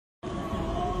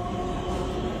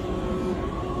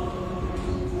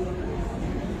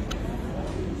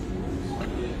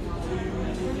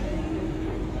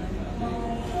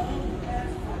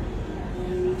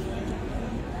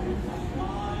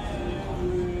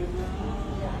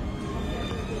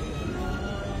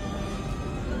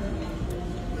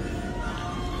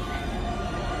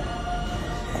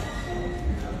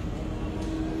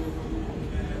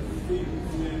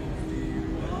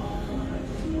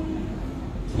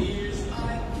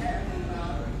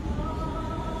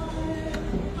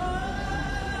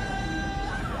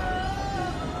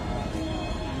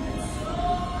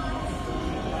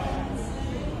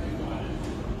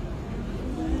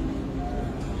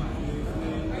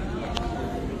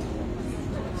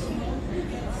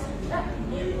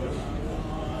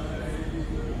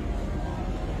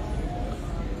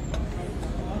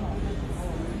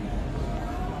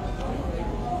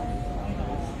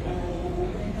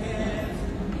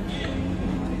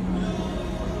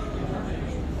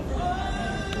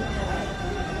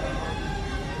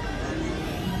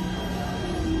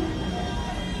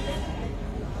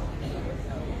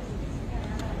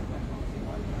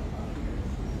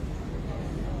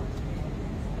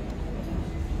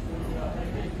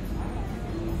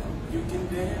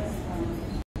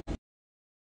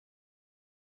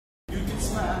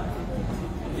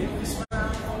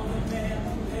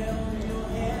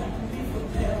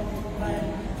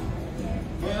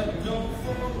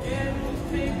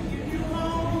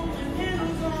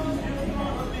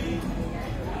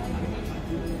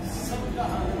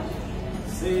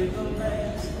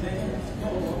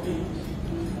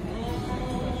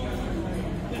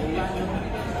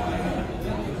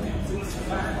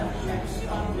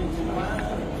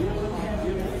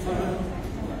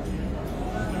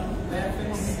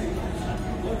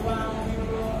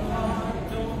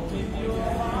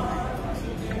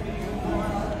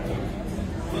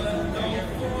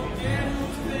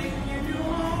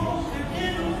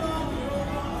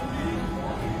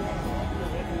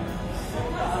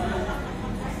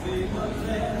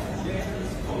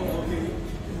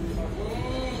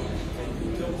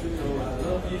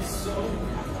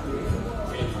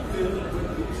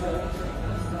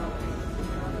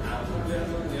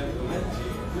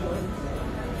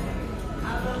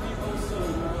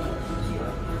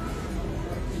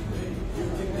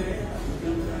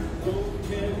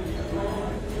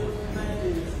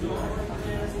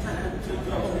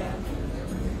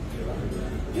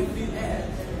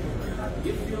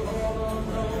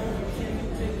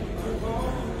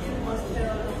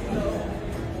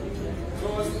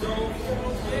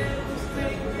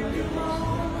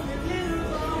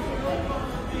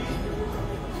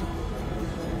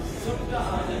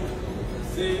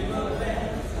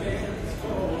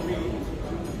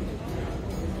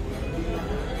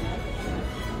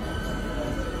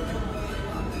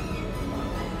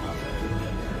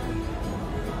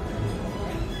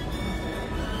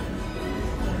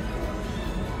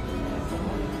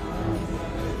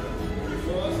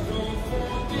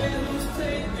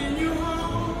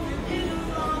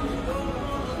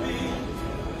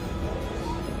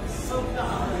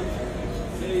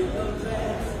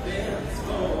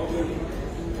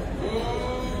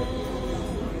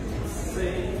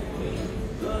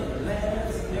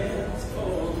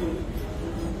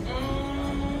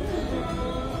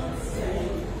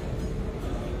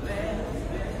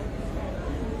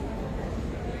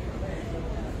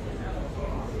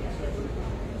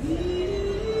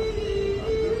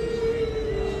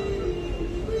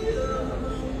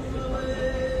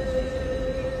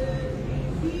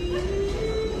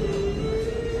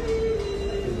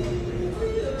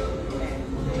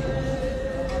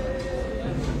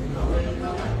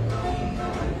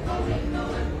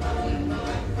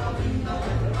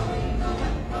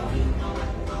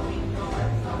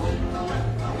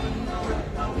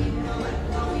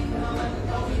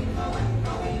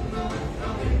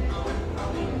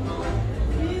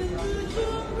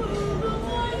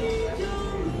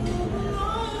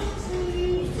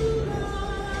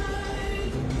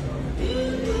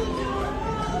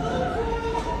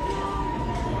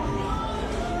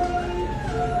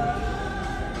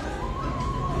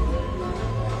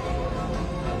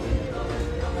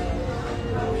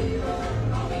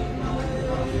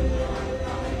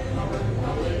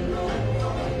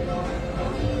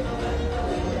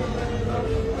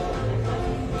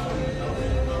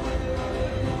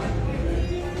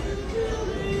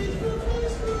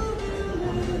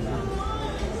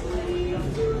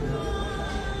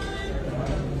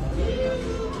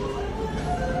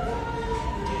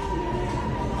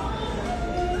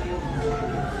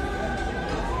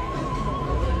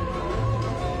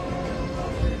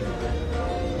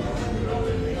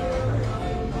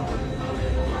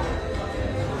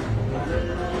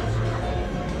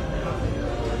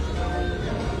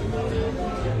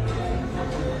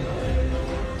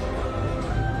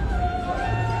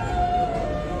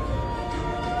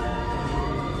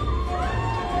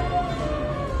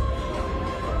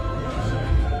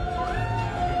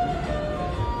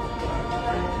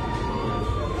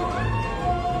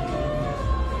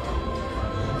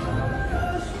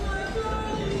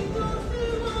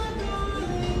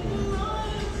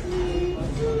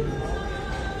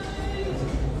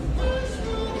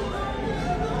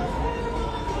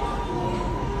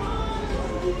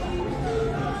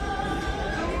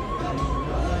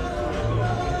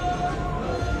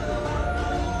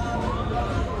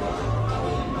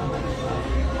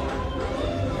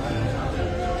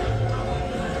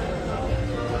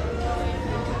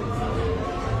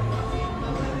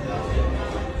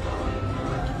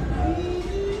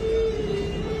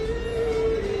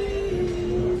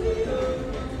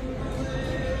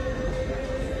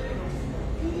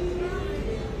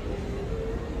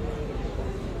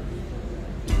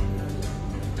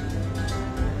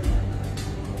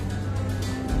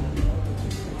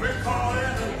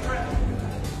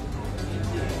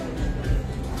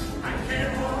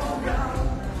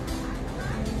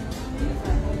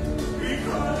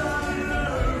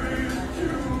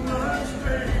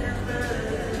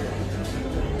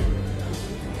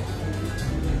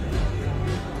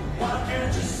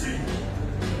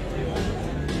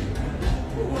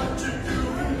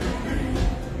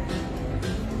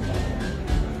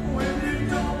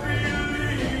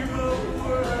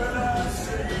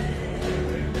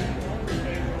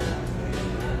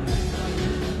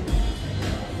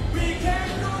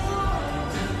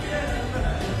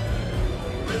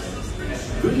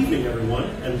Good evening, everyone,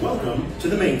 and welcome to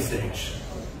the main stage.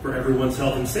 For everyone's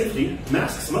health and safety,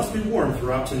 masks must be worn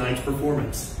throughout tonight's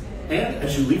performance. And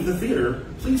as you leave the theater,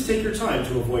 please take your time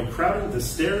to avoid crowding the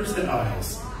stairs and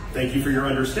aisles. Thank you for your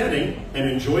understanding, and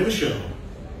enjoy the show.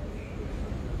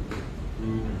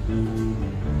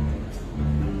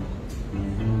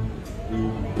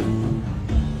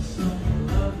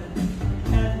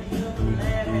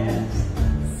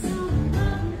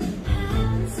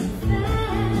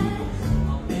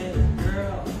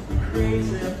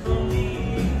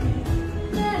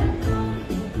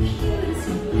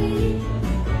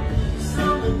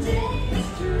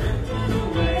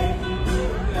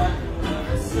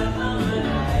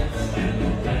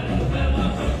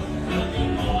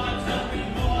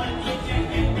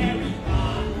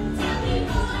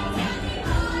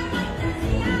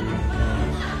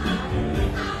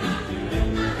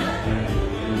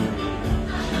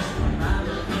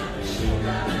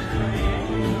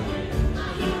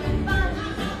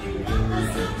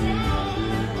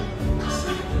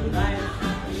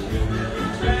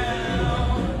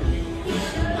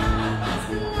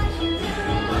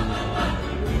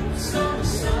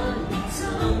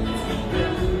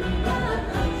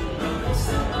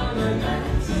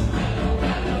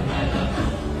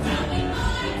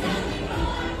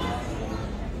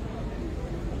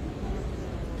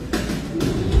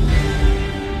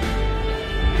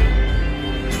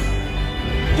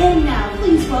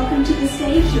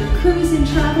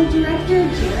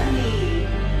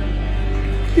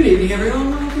 Good evening,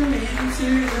 everyone. Welcome into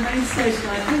the main stage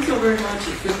tonight. Thanks all very much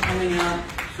for coming out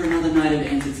for another night of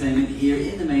entertainment here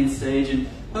in the main stage, and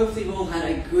hopefully you've all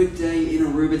had a good day in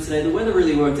Aruba today. The weather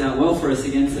really worked out well for us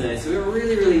again today, so we were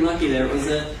really lucky there. It was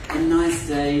a nice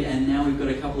day, and now we've got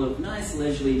a couple of nice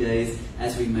leisurely days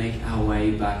as we make our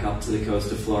way back up to the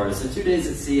coast of Florida. So 2 days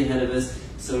at sea ahead of us,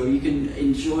 so you can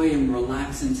enjoy and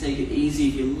relax and take it easy.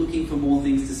 If you're looking for more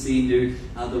things to see and do,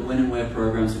 the when and where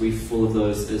programs will be full of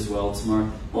those as well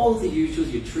tomorrow. All of the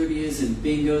usuals, your trivias and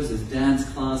bingos, there's dance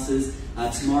classes.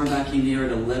 Tomorrow back in here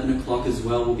at 11 o'clock as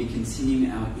well, we'll be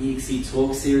continuing our EXE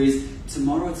Talk series.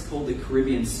 Tomorrow it's called The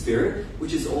Caribbean Spirit,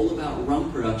 which is all about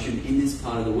rum production in this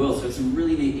part of the world. So it's some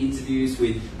really neat interviews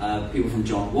with people from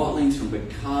John Watlings, from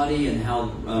Bacardi, and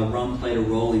how rum played a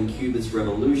role in Cuba's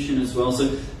revolution as well.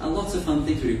 So lots of fun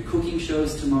things. We do cooking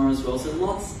shows tomorrow as well. So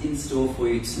lots in store for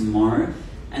you tomorrow.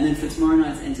 And then for tomorrow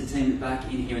night's entertainment back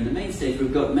in here in the main stage,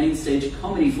 we've got main stage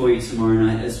comedy for you tomorrow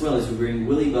night, as well as we bring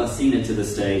Willie Barcina to the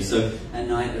stage. So a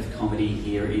night of comedy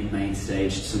here in main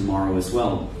stage tomorrow as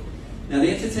well. Now the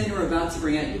entertainer we're about to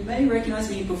bring out, you may recognize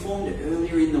me, he performed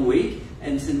earlier in the week,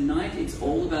 and tonight it's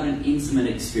all about an intimate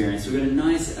experience. We've got a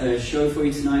nice show for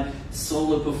you tonight,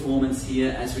 solo performance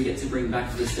here as we get to bring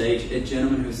back to the stage a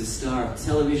gentleman who's a star of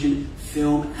television,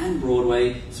 film and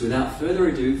Broadway. So without further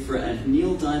ado, for a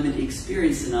Neil Diamond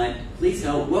experience tonight, please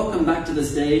help welcome back to the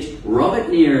stage, Robert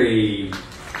Neary.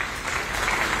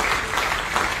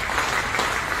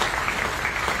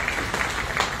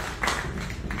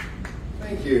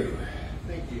 Thank you.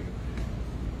 Thank you.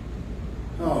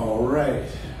 All right,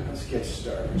 let's get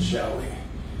started, shall we?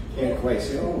 Can't quite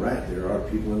say, all right, there are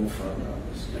people in the front row.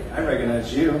 I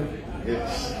recognize you.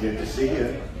 It's good to see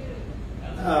you.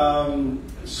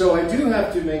 So I do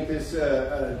have to make this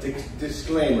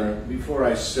disclaimer before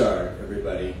I start,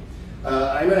 everybody.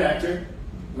 I'm an actor.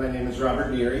 My name is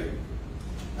Robert Neary.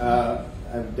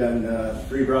 I've done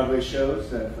 3 Broadway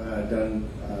shows. I've done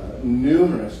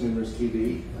numerous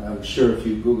TV. I'm sure if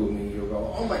you Google me, you'll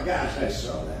go, oh my gosh, I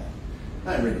saw that.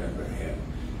 I remember him.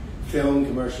 Film,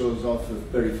 commercials, all for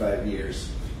 35 years.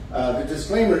 The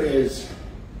disclaimer is,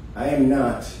 I am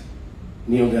not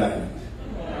Neil Diamond.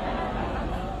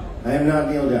 I am not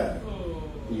Neil Diamond.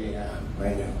 Yeah, I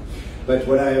know. But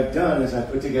what I have done is I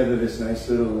put together this nice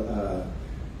little,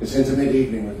 this intimate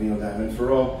evening with Neil Diamond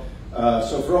for all.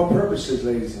 So for all purposes,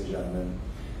 ladies and gentlemen,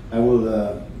 I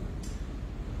will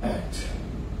act.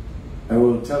 I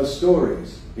will tell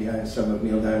stories behind some of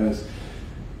Neil Diamond's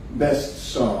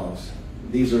best songs.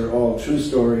 These are all true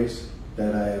stories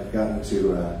that I have gotten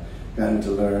to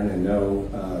learn and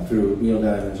know through Neil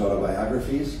Diamond's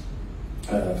autobiographies,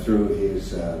 through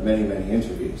his many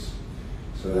interviews.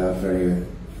 So without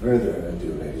further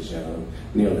ado, ladies and gentlemen,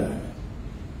 Neil Diamond.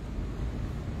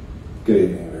 Good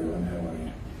evening, everyone. How are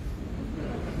you?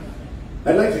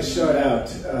 I'd like to start out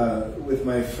with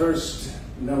my first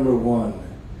 #1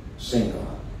 single.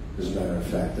 As a matter of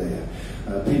fact,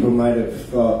 people might have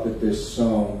thought that this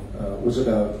song was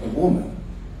about a woman,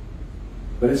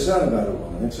 but it's not about a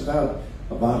woman. It's about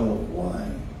a bottle of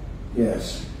wine.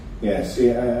 Yes.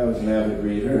 See, I was an avid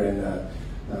reader, and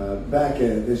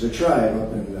there's a tribe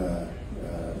up in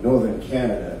northern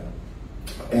Canada,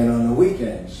 and on the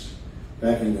weekends,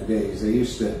 back in the days,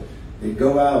 they'd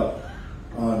go out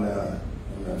on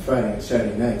Friday and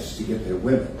Saturday nights to get their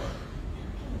women.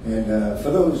 And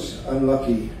for those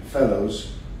unlucky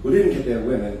fellows who didn't get their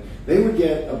women, they would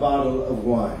get a bottle of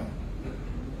wine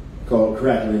called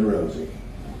Crackling Rosie.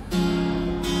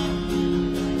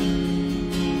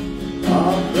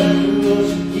 Our crackling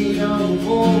Rosie, keep on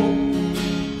going.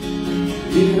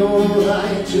 You know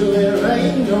right till there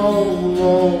ain't no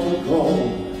more to go.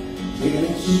 Taking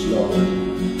it slow.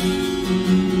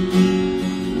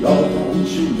 Lord, don't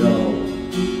you know?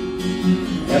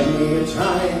 Have me a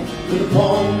time with a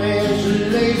poor man's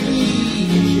lady.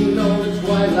 You know the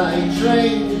twilight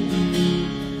train.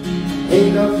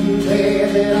 Ain't nothing there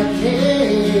that I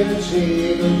can't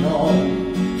take along.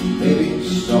 Maybe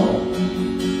it's a song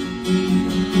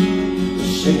to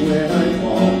sing when I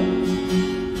walk.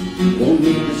 Don't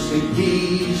need to say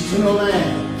peace to no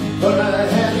man, but I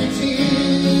have it too.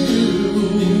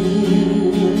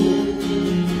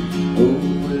 Oh,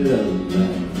 love my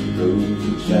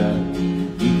rosy child,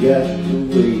 you got the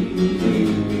way you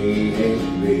made me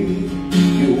angry.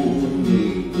 You and me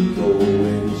go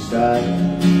inside,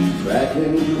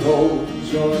 cracking holes,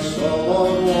 you're a small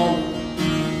woman,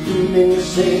 you make me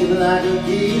sing like a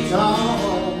guitar.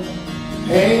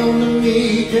 Hang on to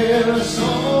me, girl, a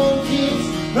song keeps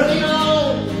running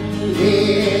on,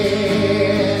 yeah.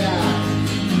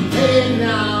 Play it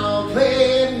now, play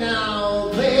it now,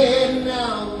 play it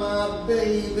now, my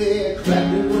baby, crack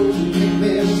the rose and make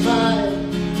me smile.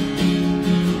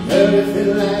 And if it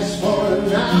lasts for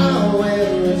an hour,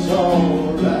 well, it's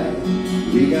alright.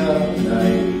 We got all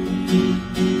night.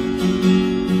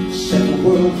 Set the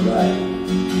world right.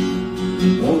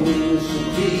 Don't listen,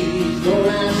 please, don't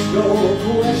ask no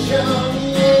question,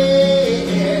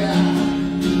 yeah.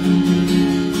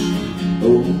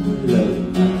 Oh, love,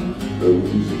 my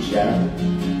rosy child,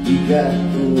 you got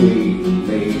the way to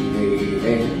make me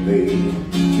happy.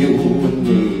 You and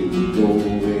me go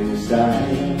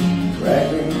inside,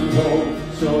 cracking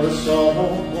jokes on a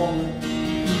soft woman.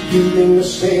 You think the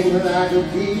same like a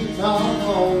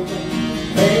guitar.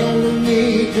 Hang on to me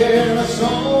till the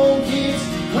song keeps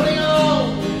running on,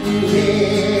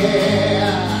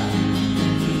 yeah.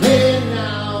 Play it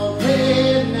now, play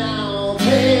it now,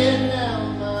 play it now,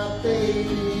 my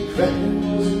baby. Cracking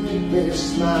those make me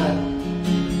smile.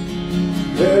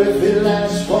 But if it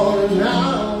lasts for an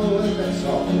hour, that's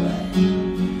alright.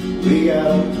 We got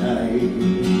all night.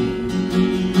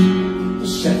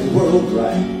 Set the world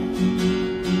right.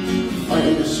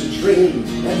 Find us a dream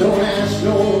and don't ask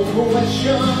no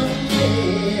question,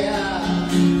 yeah.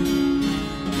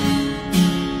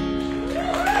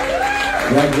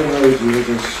 Congratulations,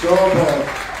 you're a strong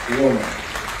woman.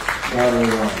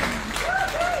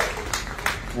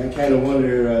 I kind of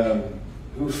wonder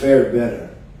who fared better.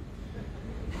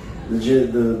 The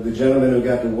gentleman who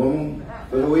got the woman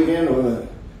for the weekend, or the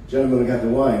gentleman who got the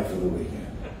wine for the weekend?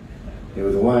 Yeah,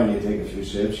 with the wine, you take a few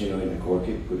sips, you know, you cork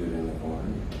it, put it in the corner.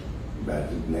 About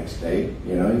the next day,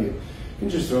 you know, you can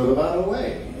just throw the bottle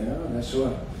away, you know. That's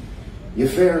what you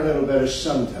fare a little better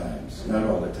sometimes, not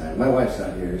all the time. My wife's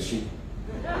not here, is she?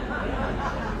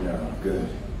 No, good.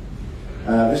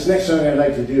 This next song I'd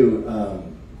like to do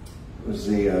was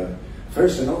the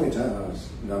first and only time I was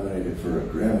nominated for a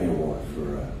Grammy Award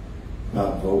for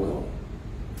pop vocal.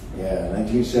 Yeah,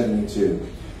 1972.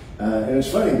 And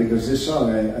it's funny because this song,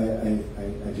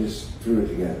 I just threw it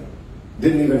together.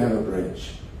 Didn't even have a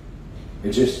bridge.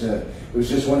 It was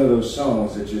just one of those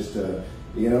songs that just,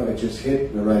 you know, it just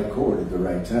hit the right chord at the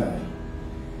right time.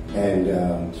 And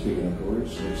speaking of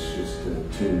chords, let's just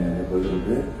tune that up a little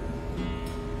bit.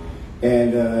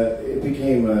 And it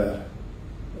became a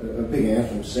big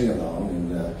anthem sing-along,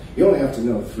 and you only have to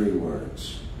know 3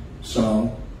 words.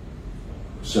 Song,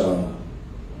 song,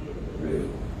 real.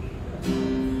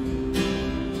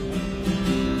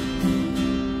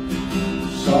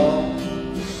 Song,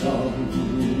 song,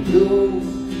 blue,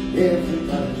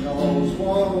 everybody knows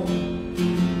one.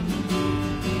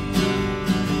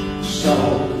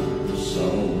 Song,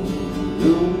 song,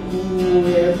 blue,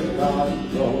 everybody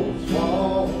knows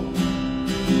one.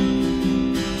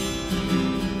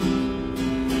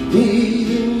 Me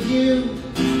and you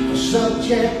are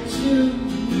subject to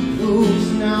blues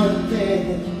now and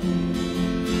then.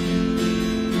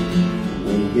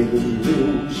 When you get the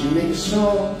blues, you make a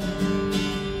song.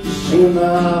 Sing 'em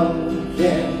out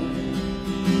again.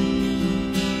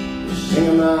 Sing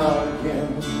 'em out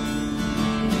again.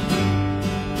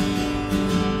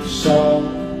 Song,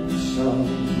 song,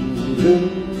 blue,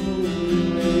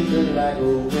 make it like a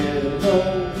willow.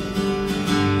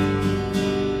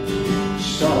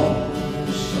 Song,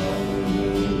 song,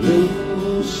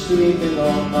 blue, sleeping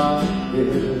on my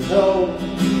pillow.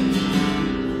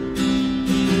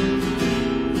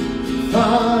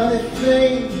 Funny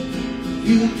thing,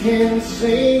 you can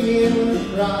sing in the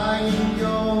cry in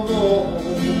your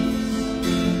voice.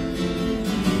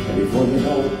 And before you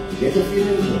know it, you get the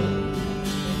feeling good.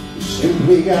 You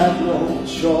simply got no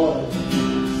choice.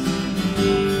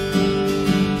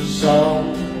 Song,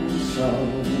 song,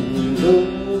 blue.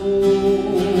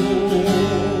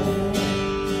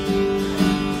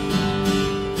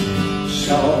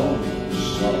 Song,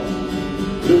 song,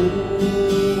 blue.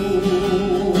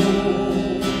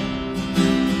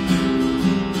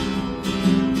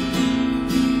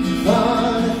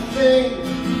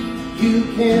 You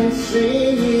can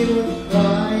sing it with a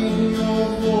cry in your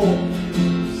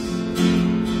voice.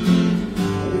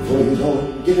 And before you know it,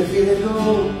 get a feeling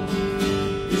low.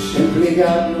 You simply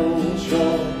got no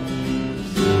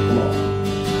choice. Come on.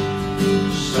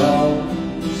 Song,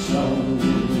 song,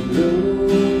 blue,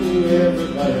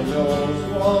 everybody knows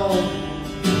one.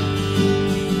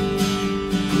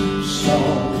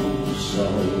 Song,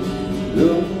 song,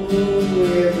 blue,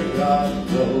 everybody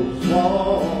knows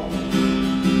one.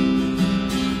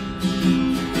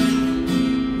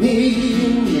 Me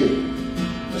and you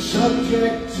are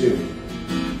subject to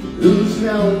the blues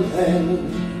now and then.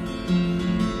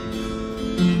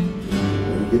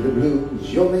 When you get the blues,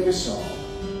 you'll make a song.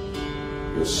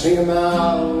 You'll sing 'em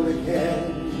out again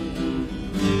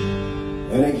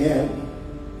and again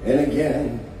and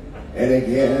again and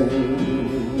again.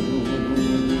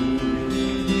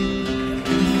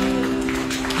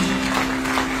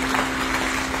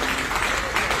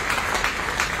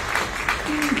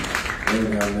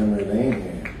 Going down memory lane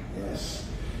here, yes.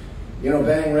 You know,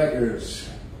 Bang Records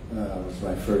was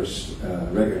my first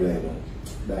record label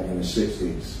back in the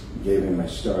 60s. Gave me my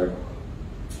start.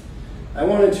 I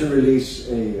wanted to release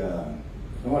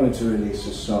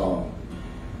a song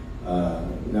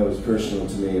that was personal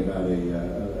to me about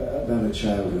a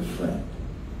childhood friend,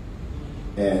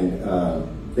 and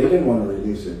they didn't want to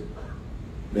release it.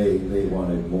 They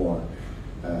wanted more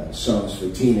songs for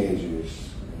teenagers,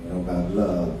 you know, about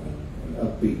love and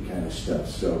upbeat kind of stuff.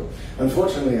 So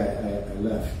unfortunately, I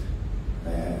left.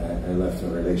 I left a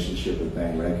relationship with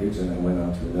Bang Records, and I went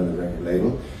on to another record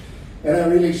label, and I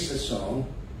released a song,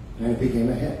 and it became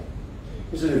a hit.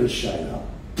 It's a little shy now.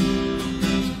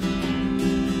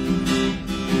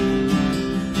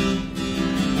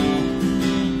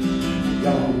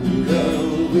 Young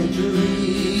girl with dreams,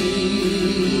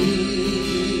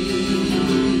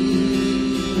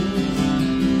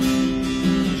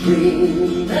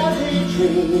 dream every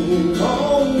dream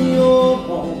on your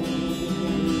own.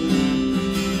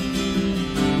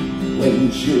 When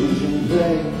children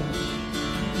play,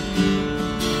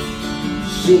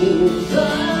 seems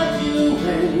like you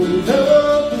end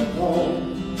up alone.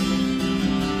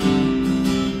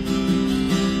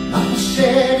 I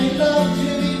said he'd love to be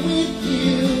with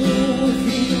you if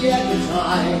he had the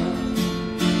time.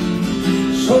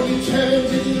 So you turn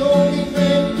to the only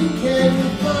friend you can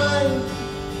find.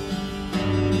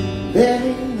 There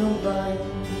ain't no rhyme.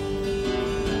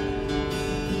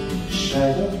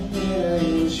 Shadow when I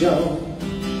was young,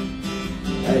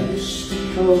 I used to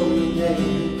call your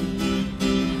name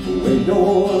when no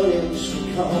one else would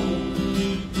come.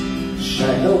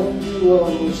 Shadow, you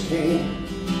always came,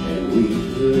 and we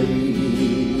played.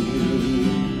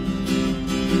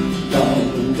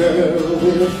 Young girl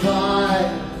with a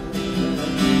fire,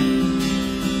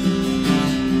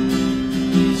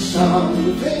 some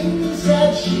things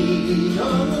that she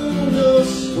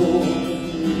understood.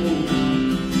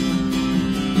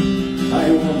 I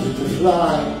wanted to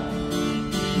fly.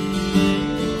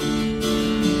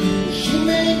 She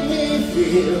made me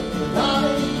feel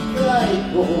like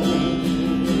home.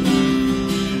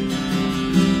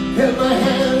 Held my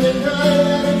hand and cried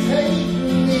that had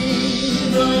taken me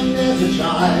right as a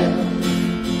child.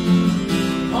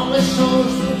 All my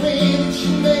songs the way that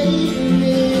she made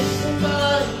me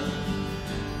smile.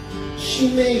 She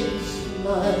made me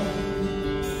smile.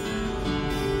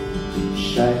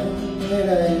 Shadow when I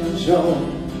was young,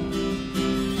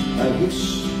 I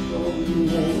used to call your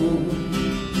name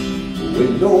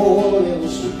when no one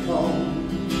else would come.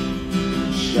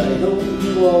 Shadow,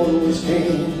 you always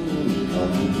came.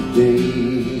 Come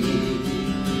today,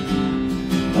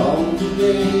 come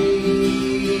today,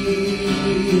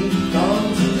 come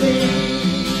today.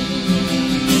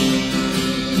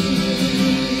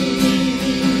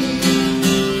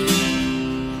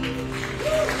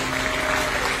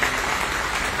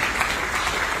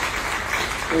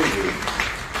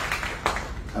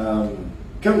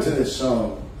 Come to this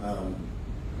song.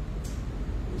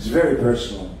 It's a very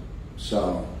personal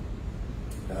song.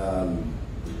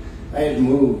 I had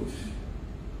moved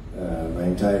my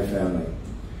entire family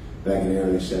back in the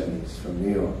early 70s from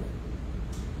New York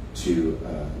to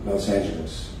Los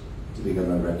Angeles to become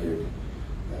a record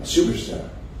superstar.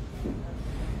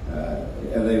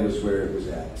 LA was where it was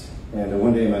at. And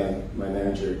one day my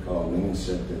manager called me and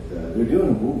said that they're doing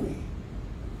a movie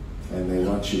and they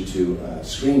want you to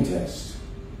screen test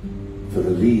for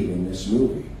the lead in this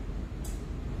movie.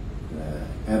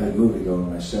 Avid moviegoer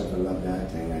myself, I loved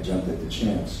acting. I jumped at the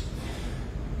chance.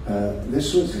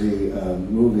 This was the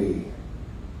movie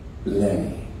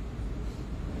Lenny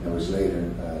that was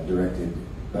later directed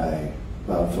by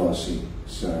Bob Fosse,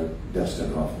 starred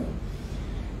Dustin Hoffman.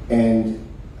 And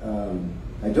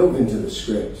I dove into the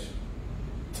script,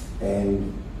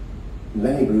 and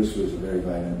Lenny Bruce was a very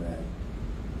violent man.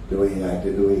 The way he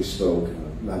acted, the way he spoke,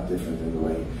 not different than the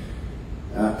way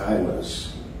I was.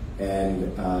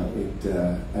 And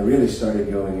I really started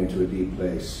going into a deep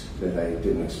place that I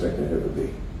didn't expect I'd ever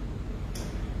be.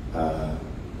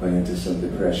 Went into some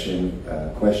depression,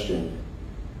 questioned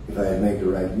if I had made the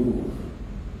right move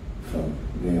from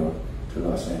New York to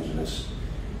Los Angeles.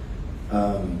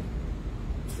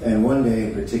 And one day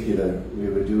in particular, we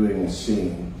were doing a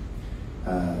scene,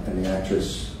 and the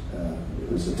actress, it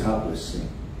was a topless scene.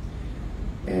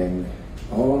 And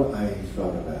all I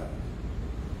thought about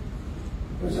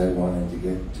was I wanted to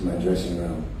get to my dressing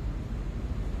room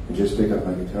and just pick up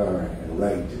my guitar and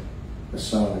write a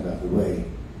song about the way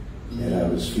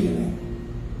was feeling.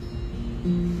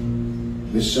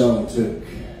 This song took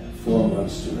 4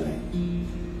 months to write.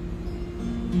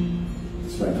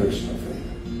 It's my personal favorite.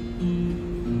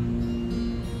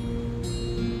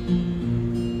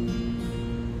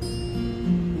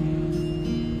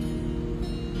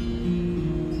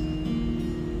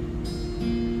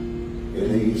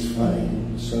 LA's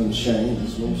fine, sun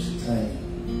shines most of the time.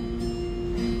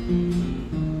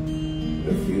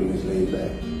 Perfume is laid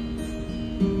back.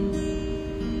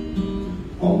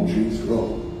 Palm trees grow,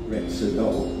 rents are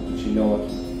low, but you know what I'm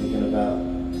thinking about?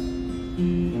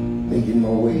 Making my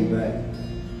way back.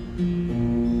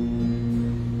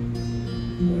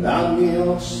 Without New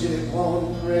York City born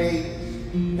and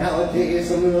raised,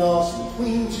 nowadays I'm lost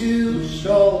between two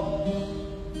shores.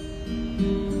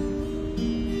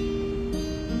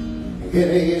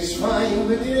 LA is fine,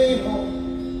 but it ain't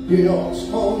home. New York's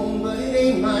home, but it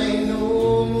ain't mine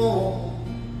no more.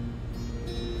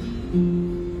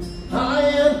 I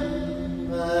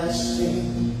am I sing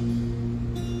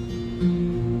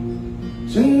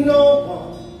to no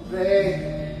one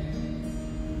there,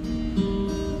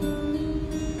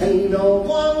 and no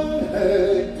one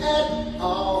heard at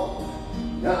all,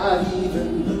 not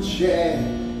even the chair.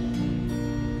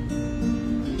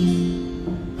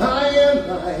 I am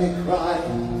I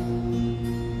crying,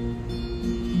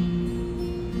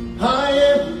 I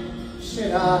am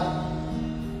said I,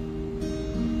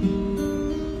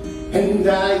 and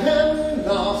I am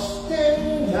lost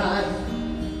and I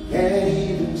can't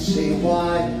even say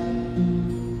why.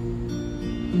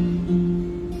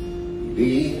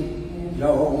 Being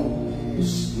alone is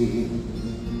still.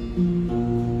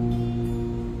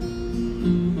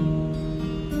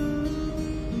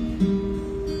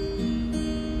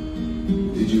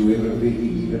 Did you ever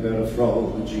read about a frog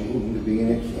who dreamed of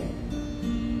being a king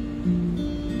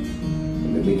and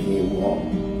then became one?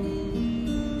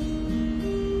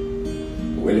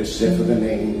 Well, except for the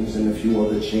names and a few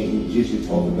other changes, you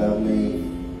talk about me.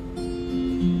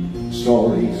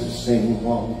 Stories the same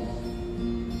one.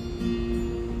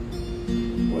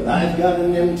 Well, I've got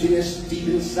an emptiness deep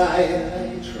inside, and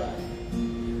I try,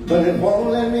 but it won't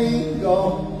let me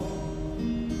go.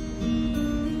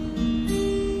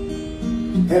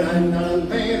 And I'm not a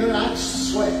man who likes to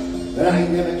sweat, but I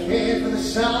never cared for the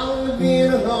sound of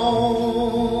being alone.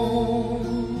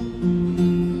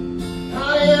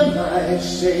 I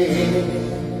say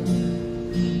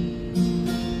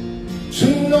to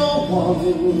no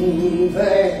one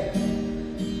there,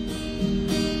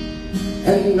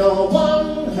 and no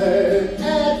one heard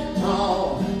at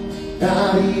all,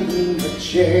 not even the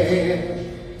chair.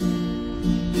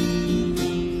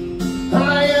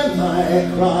 I am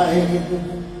crying,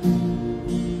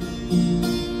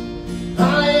 I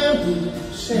am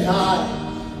said I,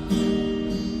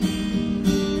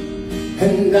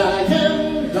 and I am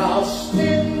lost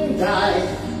and I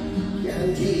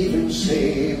can't even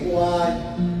say why.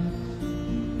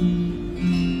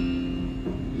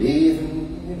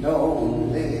 Leaving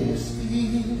lonely still.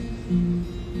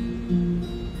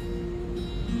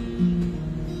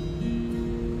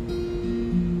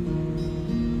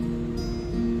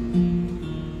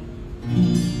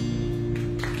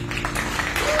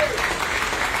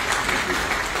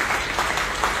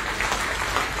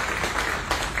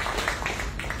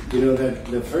 You know, that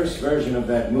the first version of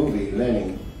that movie,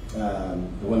 Lenny,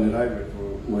 the one that I wrote,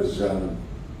 was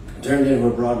turned into a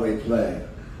Broadway play,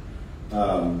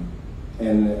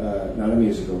 and not a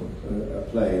musical, a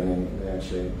play, and they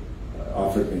actually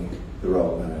offered me the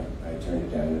role, and I turned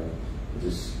it down. I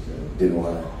just didn't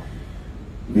want to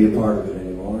be a part of it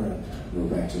anymore, and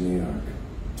moved back to New York.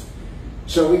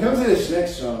 So we come to this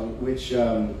next song, which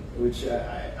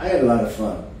I had a lot of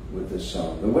fun with this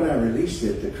song, but when I released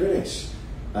it, the critics,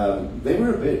 they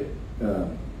were a bit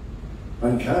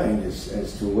unkind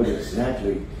as to what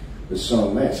exactly the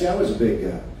song meant. See, I was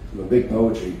I'm a big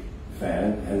poetry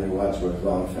fan, Henry Wadsworth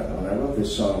Longfellow, and I wrote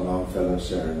this song, Longfellow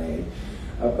Serenade.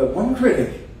 But one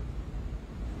critic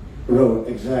wrote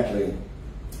exactly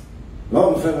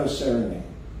Longfellow Serenade,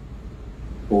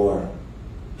 or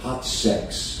Hot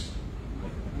Sex.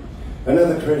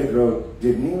 Another critic wrote,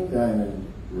 did Neil Diamond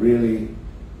really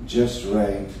just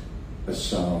write a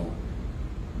song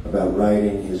about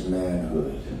writing his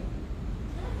manhood?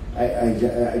 I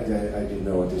didn't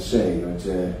know what to say, but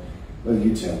well,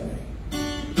 you tell me.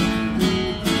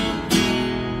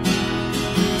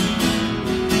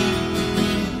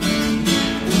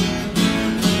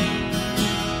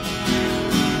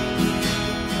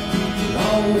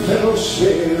 Longfellow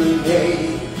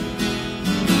Serenade,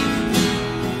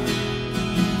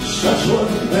 such were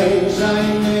the claims I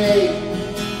made.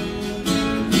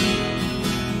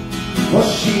 For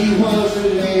she was a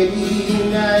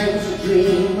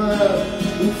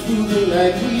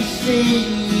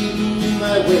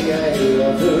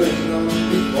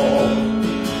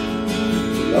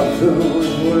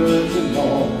with words and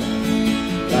more.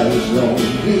 I was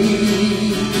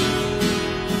lonely,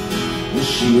 and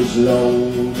she was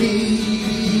lonely.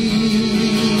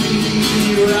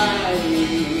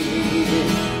 Ride,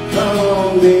 come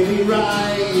on baby,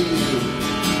 ride.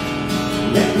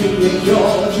 Let me make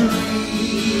your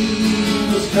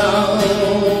dreams come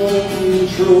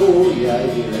true. Yeah,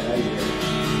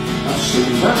 I'll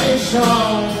sing my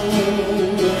song.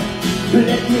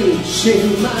 Let me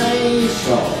sing my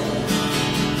song.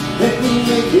 Let me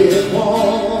make it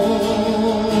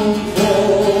warm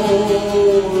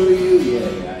for you. Yeah,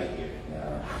 I hear it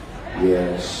now.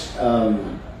 Yes.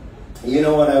 You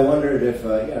know what? I wondered if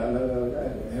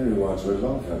Henry Wadsworth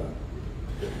Longfellow.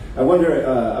 I wonder.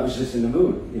 I was just in the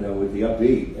mood, you know, with the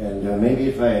upbeat, and maybe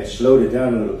if I had slowed it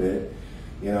down a little bit,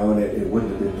 you know, and it wouldn't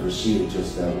have been perceived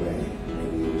just that way.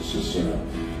 Maybe it was just, you know,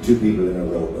 two people in a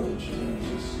rowboat, you know,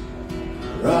 just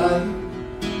ride.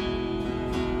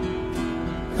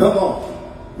 Come on,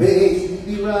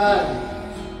 baby, ride.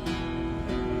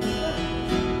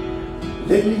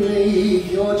 Let me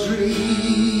make your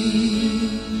dreams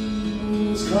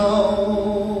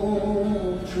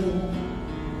come true.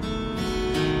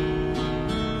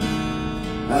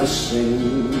 I'll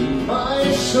sing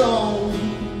my song.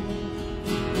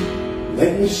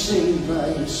 Let me sing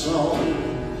my song.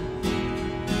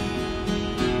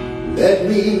 Let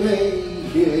me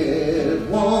make it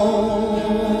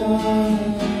warm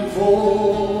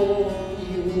for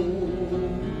you.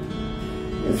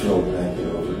 And throw a blanket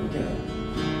over it again.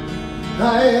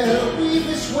 I'll leave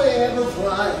this web of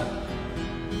light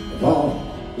upon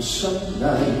the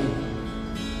sunlight.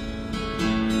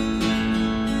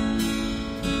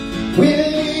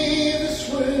 We'll leave this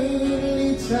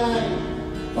swirly tide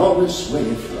on this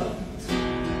wave flight.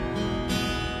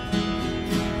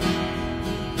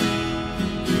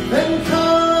 Then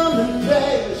come and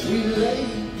as we lay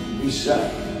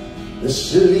beside the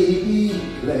sleepy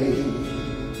clay,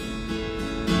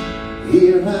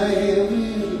 here I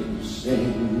will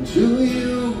sing to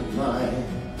you my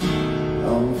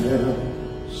Longfellow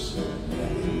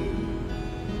Sunday.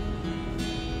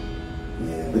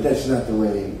 Yeah, but that's not the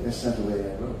way I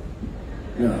wrote it.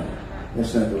 No,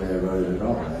 that's not the way I wrote it at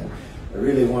all. I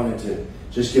really wanted to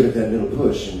just give it that little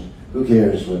push, and who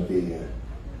cares what the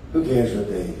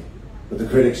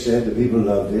critics said? The people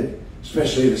loved it,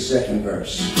 especially the second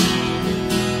verse.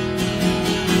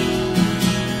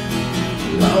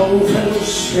 Longfellow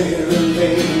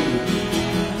serenade,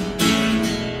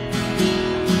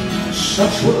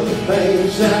 such were the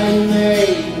plans I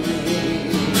made.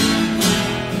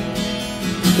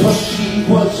 For she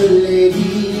was a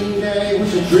lady and I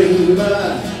was a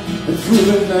dreamer, and through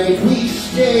the night we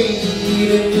stayed.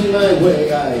 And in my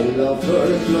way I loved her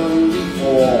as none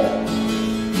before.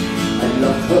 I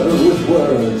loved her with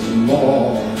words and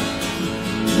more.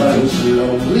 But I was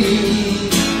lonely,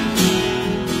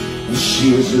 and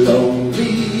she was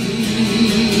lonely.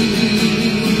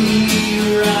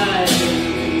 Ride,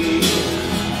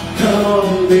 come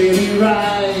on baby,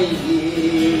 ride.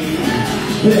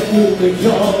 Let me make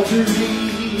your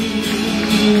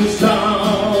dreams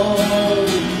come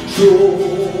true.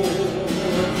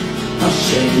 I'll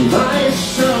sing my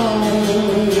song.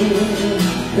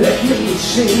 Let me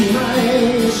sing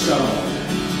my song.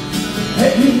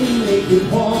 Let me make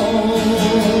it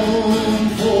warm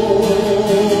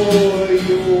for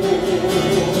you.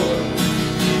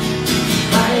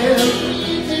 I'll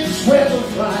leave this weather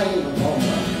flying upon a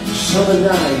summer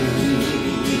night.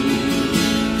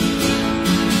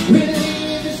 We'll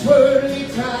leave this worldly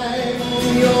time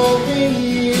on your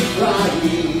winged flight.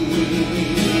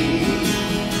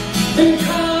 Then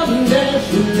come and dance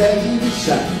with lay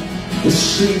beside the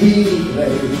sleepy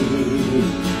clay.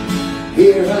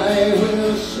 Here I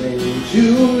will sing to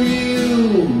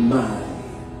you my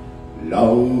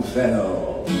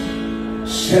Longfellow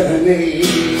serenade.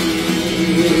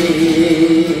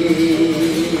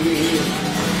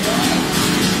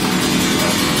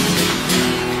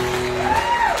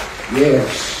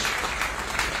 Yes.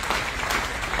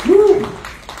 Woo.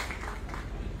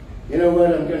 You know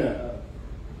what?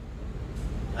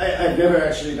 I've never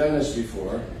actually done this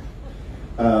before.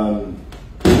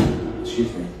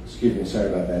 Excuse me, sorry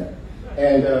about that.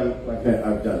 And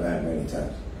I've done that many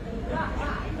times.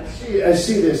 I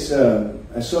see this.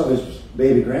 I saw this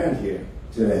baby grand here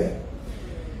today,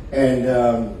 and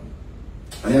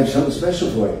I have something special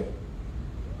for you.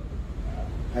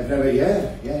 I've never,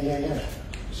 yeah.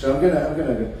 So I'm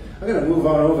gonna move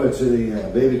on over to the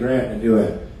baby grand and do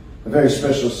a very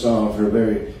special song for a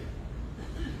very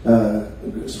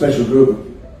special group.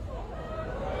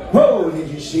 Whoa! Did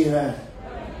you see that?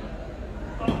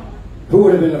 Who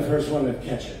would have been the first one to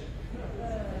catch it?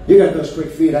 You got those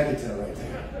quick feet, I can tell right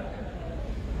there.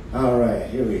 All right,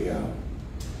 here we go.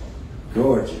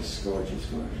 Gorgeous, gorgeous,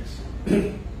 gorgeous.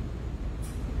 I'm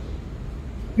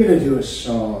going to do a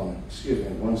song. Excuse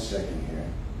me, 1 second here.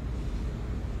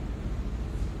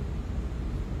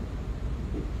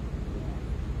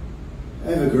 I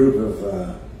have a group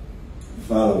of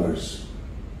followers,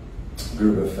 a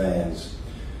group of fans,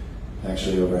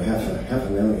 actually over half a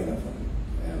million of them.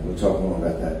 And we'll talk more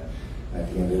about that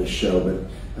at the end of the show. But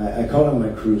I call them my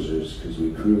cruisers because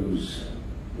we cruise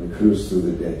through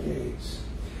the decades.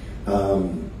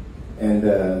 When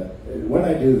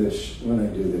I do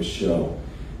this show,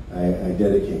 I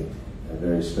dedicate a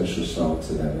very special song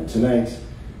to them. And tonight,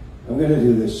 I'm going to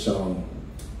do this song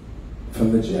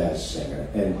from the jazz singer.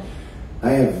 And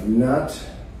I have not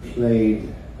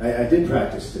played. I did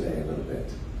practice today a little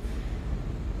bit,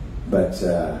 but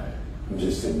I'm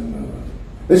just in the mood.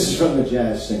 This is from the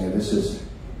jazz singer. This is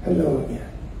Hello Again.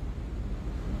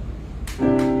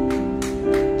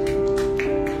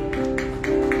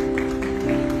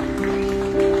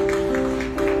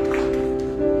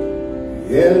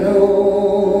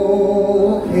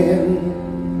 Hello again,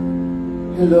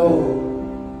 hello.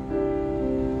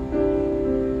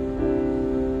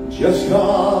 Just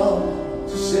called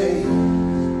to say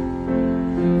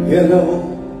hello.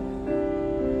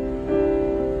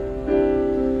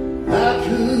 I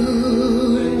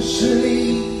couldn't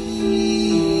sleep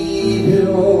at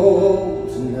all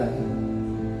tonight.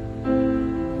 I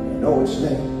know it's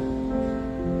late,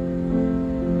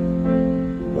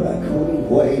 but I couldn't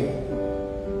wait.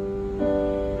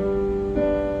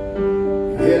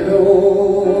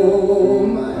 Hello,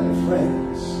 my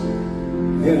friends.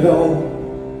 Hello.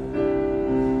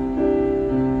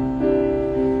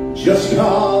 Just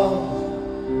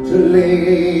called to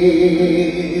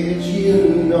let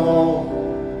you know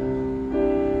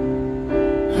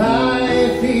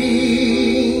I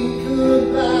think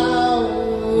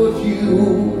about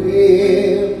you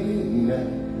every night.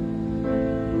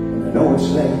 And I know it's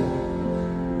late,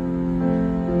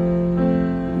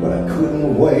 but I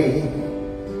couldn't wait.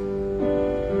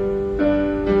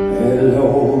 Hello.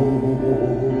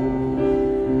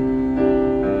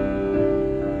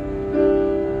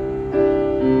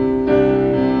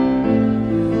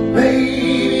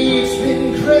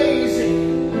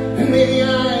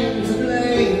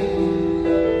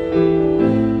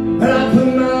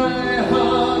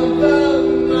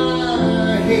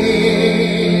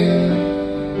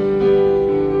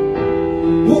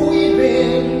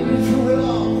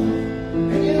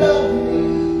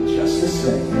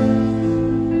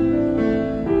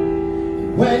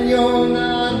 When you're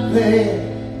not there,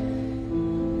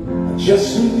 I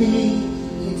just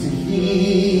need to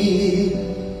hear.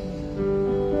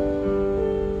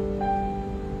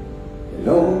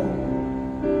 Hello,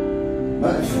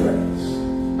 my friends.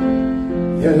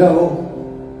 Hello.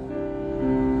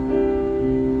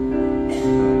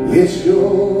 It's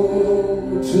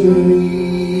good to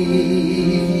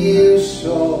meet you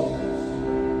so.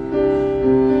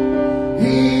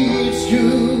 It's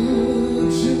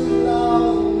good to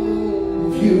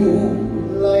love you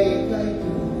like I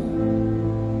do,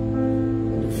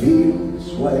 and it feels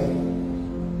this way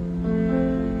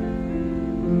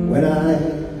when I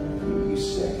hear you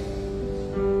say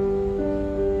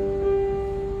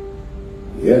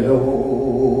hello.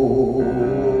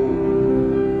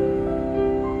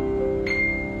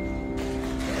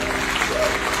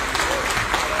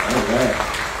 All right.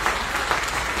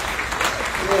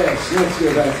 Yes, let's go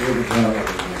back to the guitar.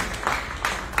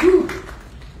 Whew.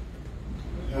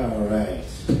 All right.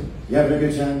 You having a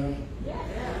good time?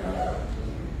 Yeah.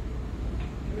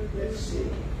 Let's see.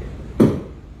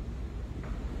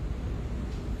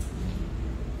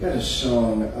 Got a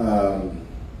song.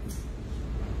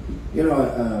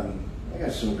 I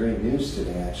got some great news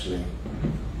today, actually.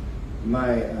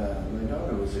 My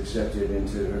daughter was accepted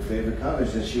into her favorite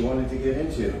college that she wanted to get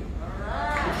into.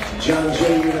 John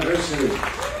Jay University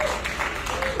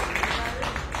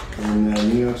in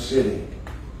New York City.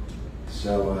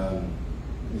 So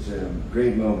it's a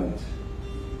great moment.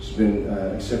 She's been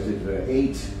accepted for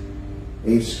eight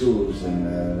schools, and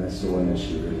that's the one that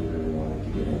she really, really wanted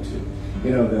to get into.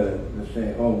 You know,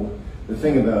 the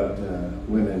thing about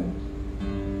women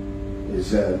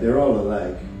is they're all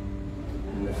alike.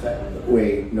 And the fact,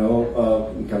 wait, no,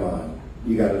 come on,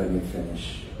 you gotta let me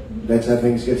finish. That's how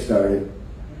things get started.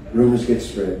 Rumors get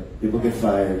spread. People get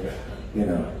fired. You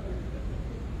know,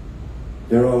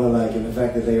 they're all alike, and the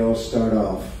fact that they all start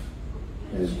off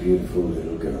as beautiful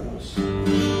little girls.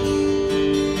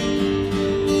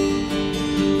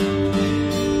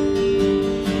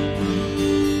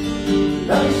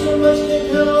 Love you so much,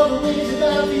 can't count all the ways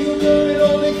about the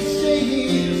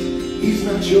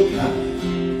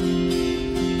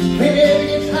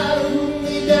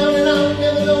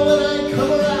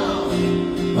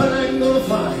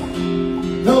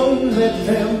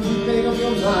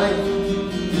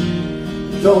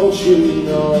Don't you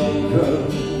know, girl,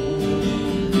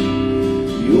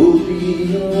 you'll be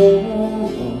your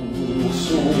own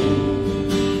soul.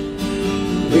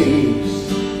 Please,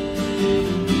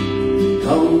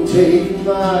 come take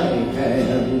my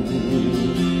hand,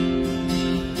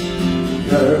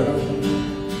 girl,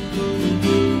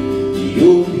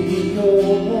 you'll be your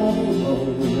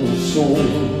own soul.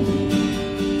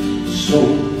 So,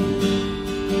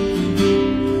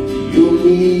 you'll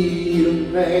need a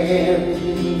man.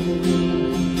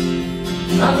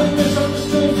 I've been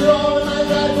misunderstood for all of my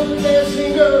life, but the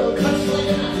dancing girl cuts like a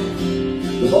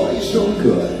knife. The boy's so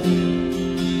good.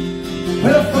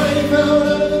 When I finally found what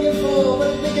I'm looking for,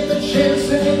 but they get the chance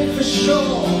and in it for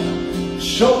sure.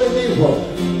 Surely they won't.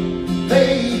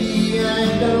 Baby, I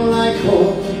don't like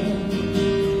hope.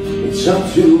 It's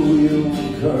up to you,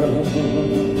 girl.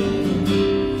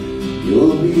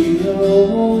 You'll be your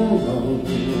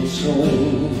own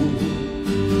soul.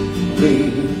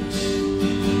 Please,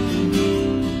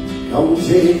 come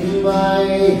take my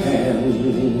hand,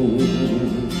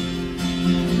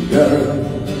 girl.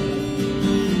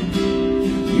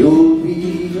 You'll be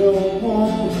your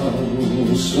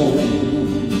own soul.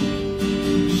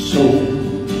 So,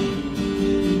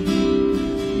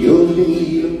 you'll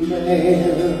need a man.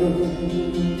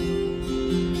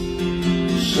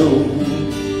 So,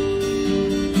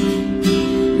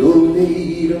 you'll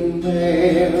need a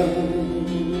man.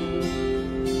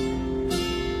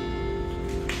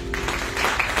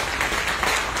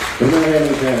 But not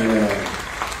any kind of man.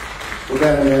 What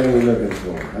kind of man are we looking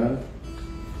for, huh?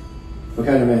 What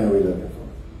kind of man are we looking for?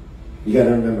 You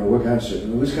gotta remember, what concert,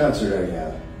 whose concert are you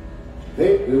at?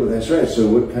 Hey, ooh, that's right, so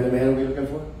what kind of man are we looking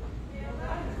for?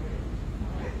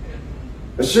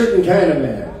 A certain kind of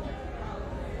man.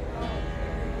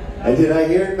 And did I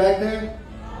hear it back there?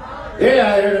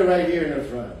 Yeah, I heard it right here in the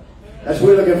front.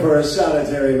 We're looking for a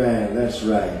solitary man. That's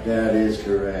right. That is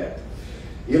correct.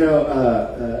 You know,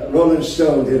 Rolling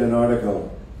Stone did an article.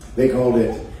 They called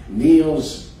it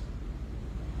Neil's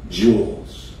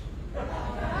Jewels.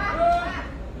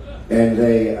 And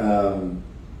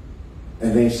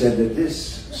they said that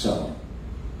this song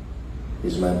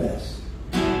is my best.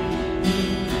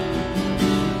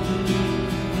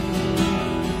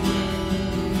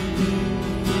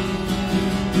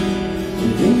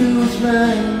 It was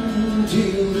mine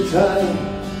till the time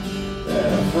that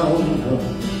I found her,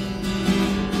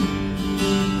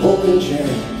 holding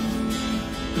chance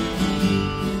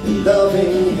and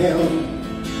loving him.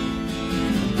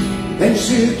 Then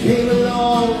she came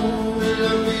along and I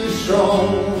made it strong.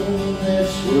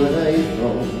 That's what I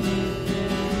thought.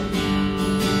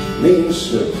 Mean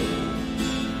stuff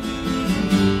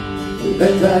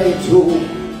that I told.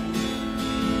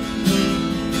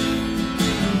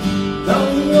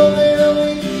 Don't go there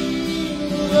with me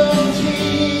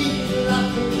until I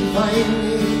can find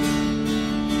me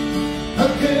a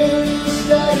girl who's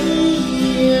steady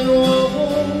and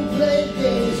won't play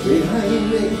games behind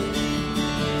me.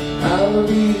 I'll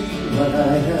be what I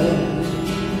am,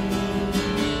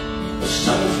 a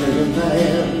solitary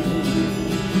man,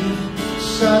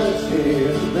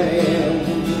 solitary man.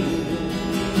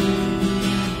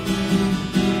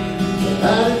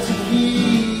 How to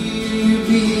keep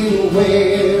being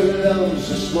aware love's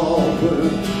a small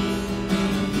bird,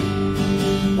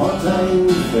 part-time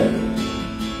fairy,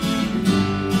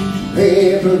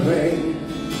 paper rain.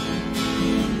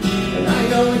 And I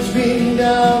know it's been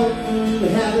down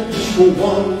having just for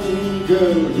one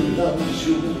girl who loves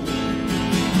you.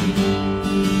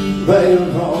 Right or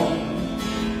wrong,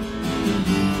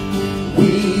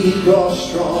 weak or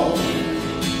strong,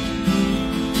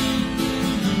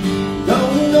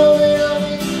 don't know where I'll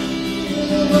be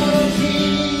until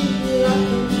I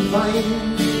can find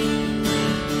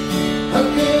a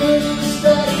girl who's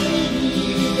steady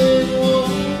and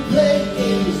won't play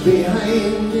games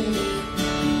behind me.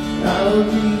 I'll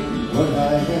be what I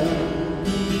am,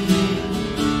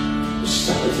 a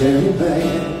solitary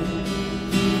man,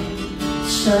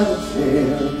 solitary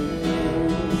man.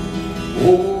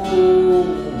 Oh,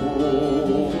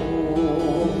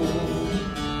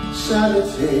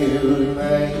 solitary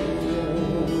man.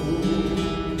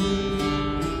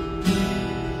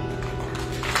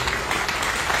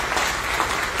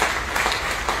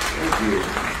 Thank you.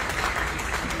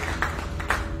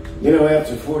 You know,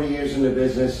 after 40 years in the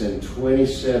business and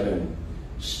 27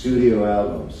 studio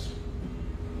albums,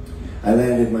 I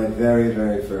landed my very,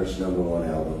 very first #1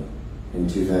 album in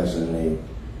 2008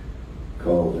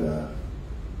 called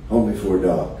Home Before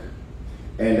Dark.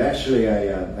 And actually,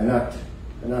 I knocked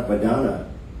Madonna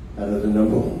out of the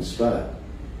 #1 spot.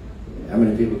 How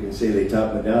many people can say they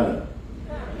topped Madonna?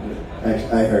 I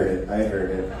heard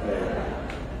it.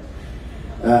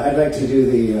 I'd like to do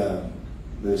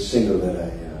the single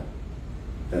that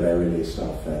I released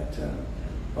off that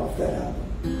album.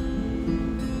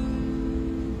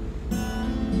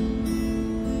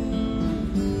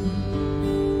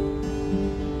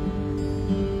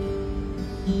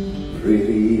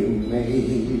 Pretty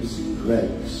amazing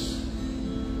grace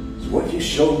is what you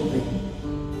showed me.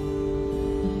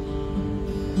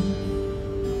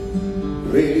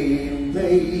 Pretty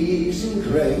amazing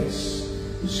grace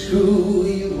is who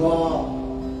you are.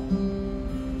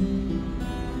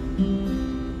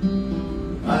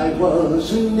 I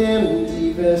was an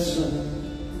empty vessel.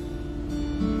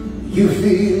 You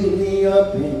filled me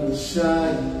up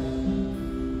inside,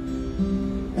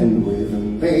 and with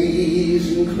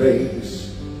amazing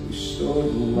grace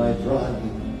restored my pride.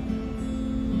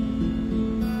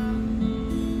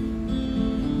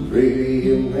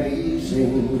 Pretty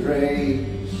amazing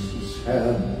grace is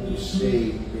how you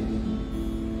saved me,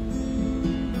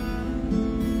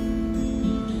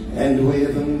 and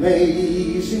with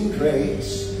amazing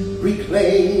grace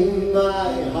reclaim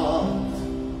my heart.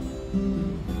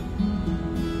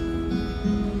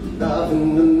 Love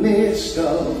in the midst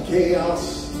of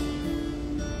chaos,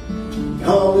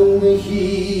 calm in the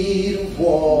heat of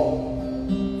war,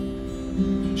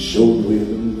 showed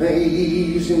with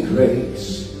amazing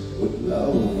grace what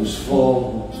love was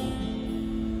for.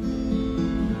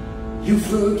 You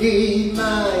forgave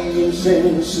my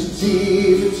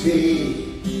insensitivity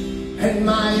and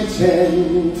my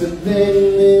attempt to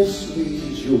then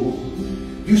mislead you.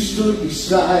 You stood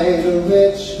beside a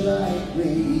wretch like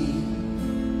me.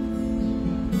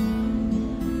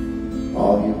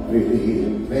 Oh, you pretty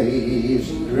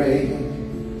amazing grace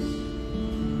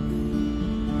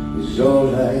is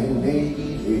all I needed.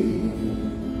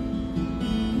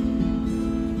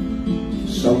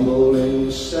 Stumble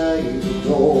inside the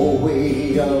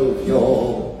doorway of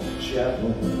your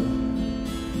chapel,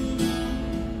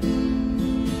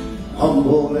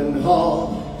 humble and hard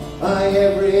by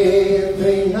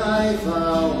everything I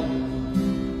found.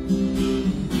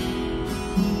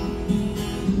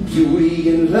 Beauty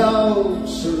and love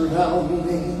surround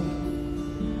me,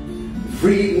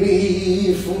 free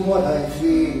me from what I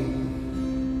fear.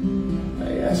 I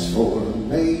ask for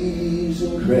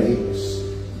amazing grace,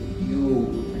 you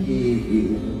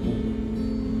appear.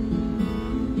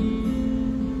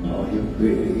 Oh, you're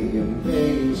pretty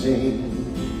amazing.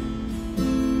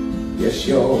 Yes,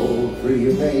 you're pretty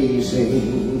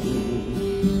amazing.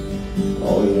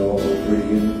 Oh, you're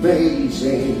pretty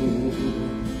amazing.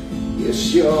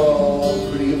 Yes, you're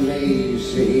pretty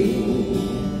amazing.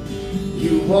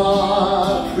 You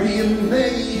are pretty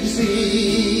amazing.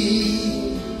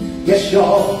 Yes,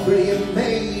 you're pretty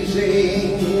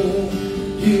amazing.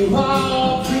 You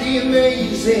are pretty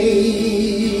amazing.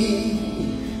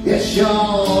 Yes,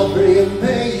 you're pretty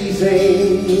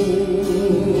amazing.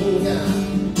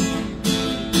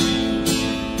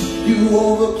 You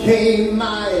overcame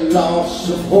my loss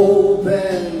of hope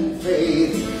and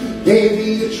faith, gave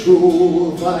me the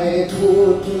truth I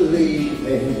could believe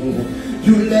in.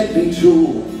 You led me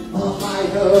to a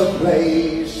higher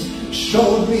place,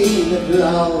 showed me that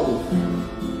love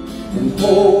and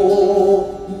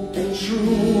hope and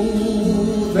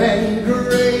truth and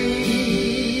grace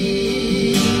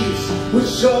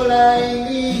was all I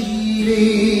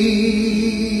needed.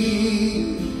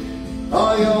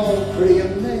 Oh, you're pretty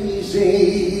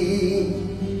amazing.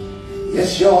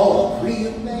 Yes, you're pretty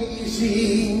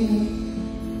amazing.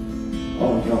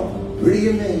 Oh, you're pretty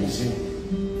amazing.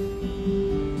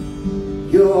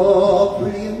 You're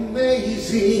pretty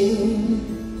amazing.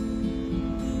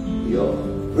 You're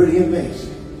pretty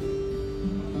amazing.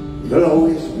 You'll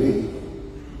always be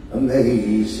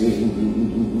amazing.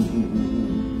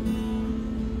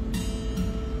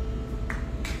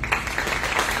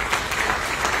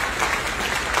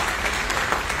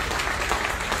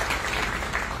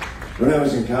 When I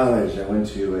was in college, I went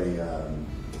to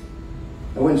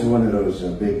one of those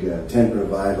big tent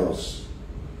revivals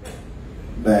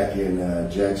back in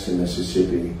Jackson,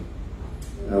 Mississippi.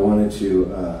 I went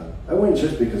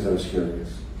just because I was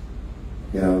curious.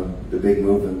 You know, the big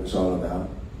movement was all about.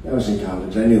 I was in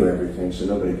college, I knew everything, so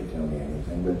nobody could tell me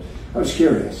anything, but I was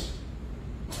curious.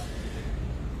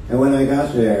 And when I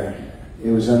got there,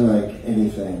 it was unlike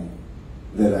anything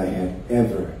that I had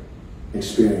ever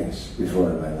experienced before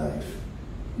in my life.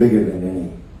 Bigger than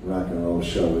any rock and roll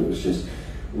show. It was just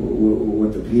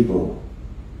what the people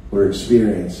were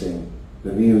experiencing.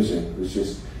 The music was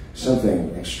just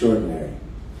something extraordinary.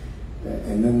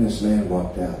 And then this man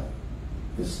walked out.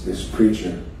 This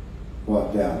preacher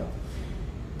walked out.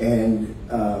 And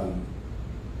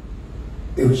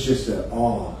it was just an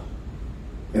awe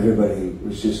everybody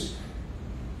was just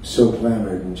so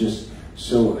clamored and just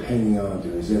so hanging on to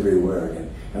his every word.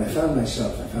 And I found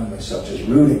myself just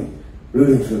rooting for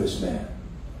this man.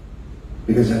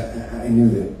 Because I knew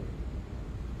that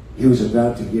he was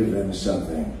about to give them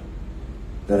something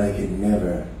that I could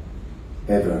never,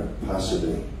 ever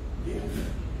possibly give.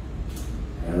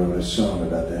 I wrote a song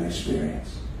about that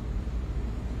experience.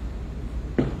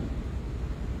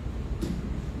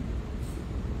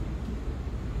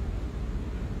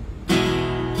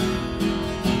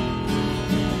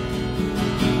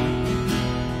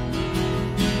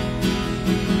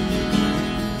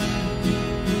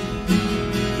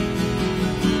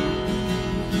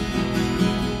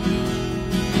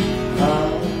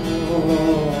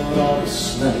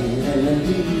 And the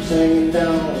leaves hanging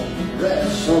down,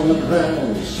 grass on the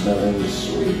ground, smelling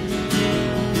sweet.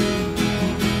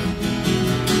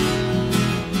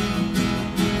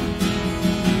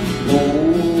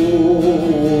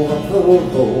 Oh, up the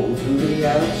road through the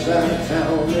outside of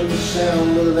town, and the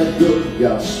sound of that good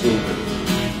gospel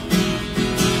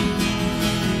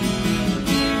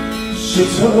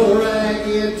sits a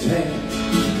ragged tent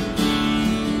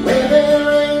where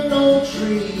there ain't no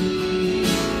trees,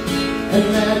 and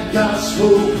that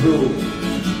gospel crew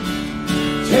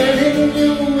telling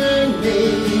you and me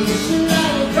it's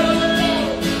love from the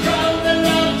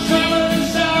Lord, traveling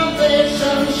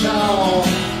salvation show.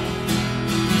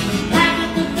 Happy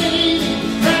the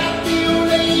babies, happy old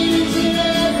ladies, and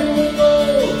everyone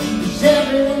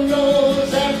knows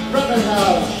that brother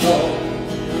love show.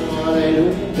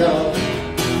 Hallelujah,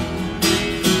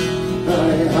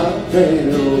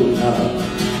 hallelujah.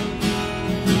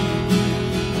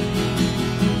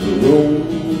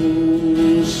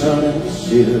 Rolling sun and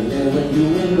still, and when you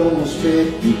ain't almost bed,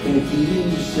 you can feel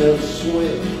yourself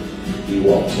sweat. He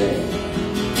walks in,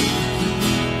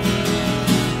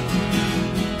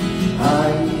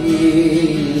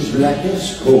 eyes black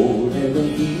as coal, and when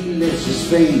he lifts his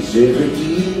face, every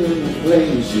evening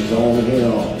place is on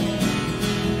him.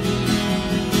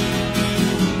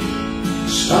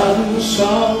 Starting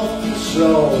soft and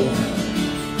slow,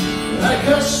 like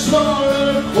a small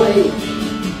earthquake.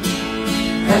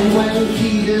 And when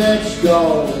he lets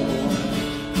go,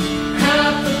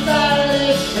 half the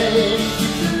valley shakes.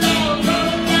 Lord,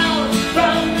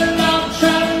 from the Lord,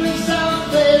 traveling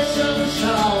salvation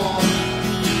show.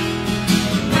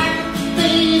 Like the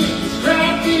babies,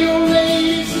 grab the old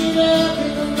ladies, and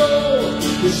everyone knows,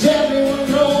 'cause everyone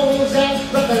knows that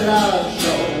brother love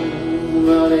show.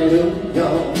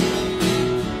 Hallelujah,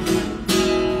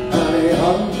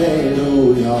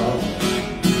 hallelujah,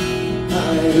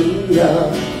 hallelujah,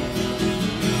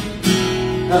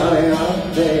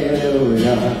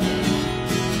 hallelujah.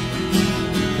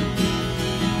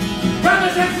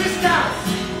 Brothers and sisters,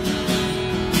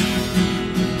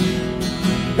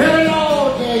 the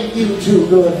Lord gave you two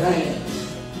good hands.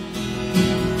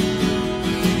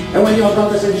 And when your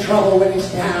brother's in trouble, when he's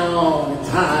down and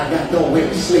tired, got nowhere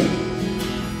to sleep,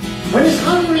 when he's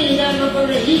hungry, got nothing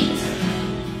to eat,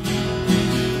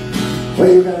 well,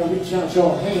 you gotta reach out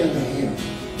your hand to him,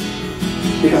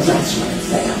 because that's what it's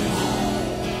there for.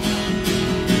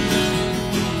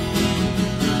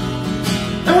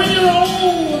 And when your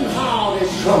own heart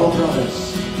is troubled, brothers,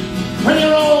 when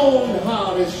your own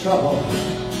heart is troubled,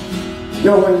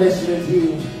 no one listening to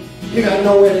you, you got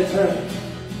nowhere to turn.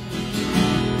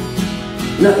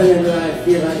 Nothing in life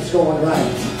feel like it's going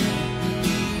right.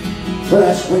 Well,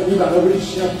 that's when you gotta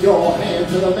reach up your hand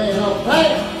to the man of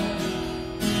prayer,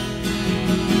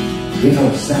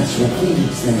 because that's what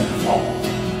he's there for.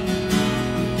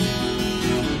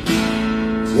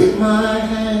 Take my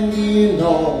hand, you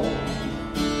know,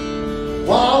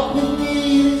 walk with me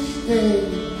this day.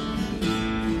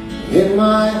 In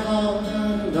my heart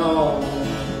I know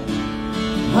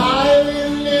I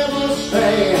will never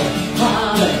stray.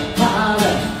 Holly,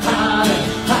 holly, holly,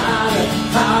 holly,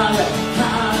 holly,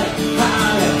 holly,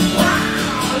 holly.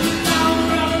 Wow,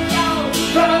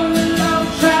 from the Lord,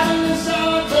 traveling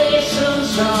salvation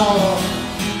song.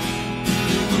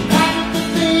 Like the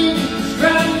babies,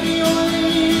 grab the old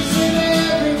ladies, and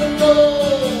everyone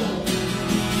knows.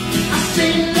 I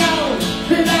sing loud,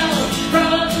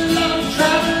 from the Lord,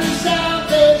 traveling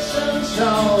salvation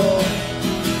song.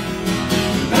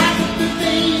 Like the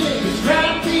babies,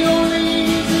 grab the old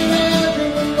ladies, and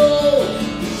everyone knows.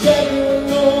 'Cause everyone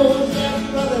knows that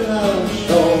brother love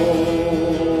show.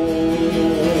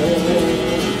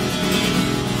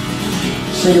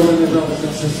 Sing it with me, brothers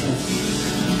and sisters.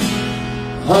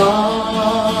 Amen.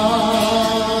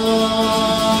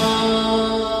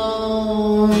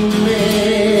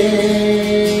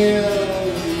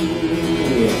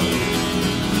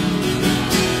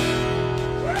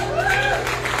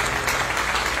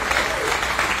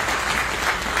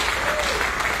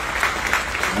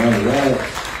 All right.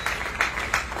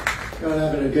 Y'all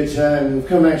having a good time. We've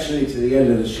come actually to the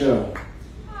end of the show.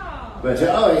 But,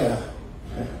 oh yeah.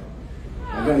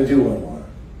 I'm going to do one more.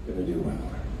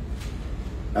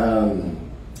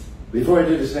 Before I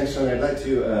do this next song, I'd like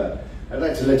to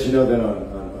let you know that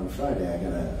on Friday I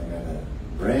got a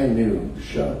brand new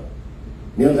show.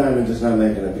 Neil Diamond does not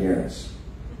make an appearance,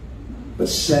 but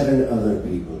 7 other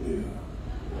people do.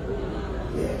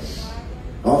 Yes.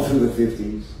 All through the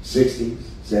 50s, 60s,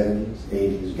 70s,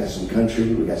 80s. We got some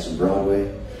country, we got some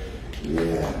Broadway.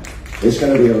 Yeah. It's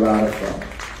going to be a lot of fun.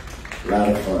 A lot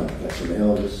of fun. Got some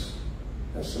Elvis,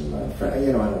 got some, I don't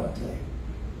want to tell you.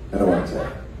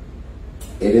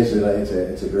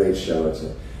 It's a great show. It's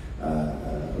a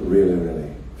really,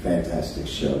 really fantastic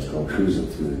show. It's called Cruising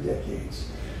Through the Decades.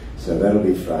 So that'll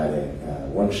be Friday.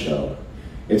 One show.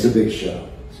 It's a big show.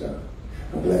 So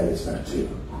I'm glad it's not 2.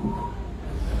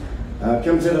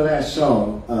 Come to the last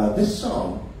song. This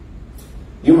song,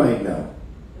 you might know.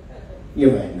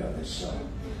 You might know this song.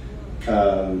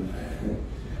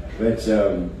 But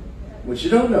what you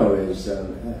don't know is,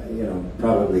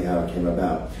 probably how it came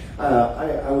about.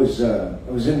 I was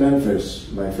in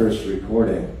Memphis, my first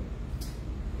recording,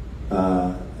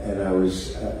 and I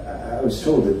was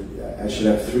told that I should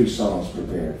have 3 songs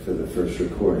prepared for the first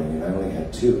recording, and I only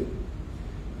had 2.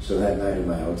 So that night in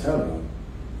my hotel room,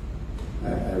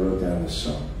 I wrote down this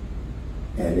song,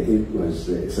 and it's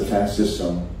the fastest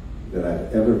song that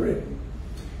I've ever written,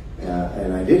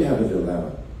 and I did have a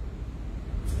dilemma.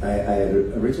 I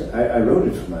wrote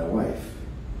it for my wife,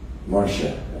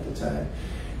 Marcia, at the time,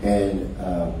 and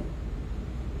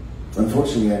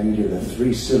unfortunately I needed a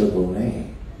 3-syllable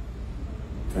name,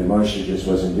 and Marcia just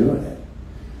wasn't doing it.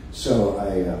 So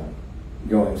I,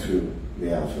 going through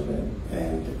the alphabet,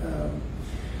 and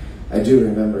I do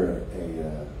remember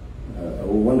a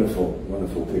wonderful,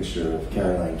 wonderful picture of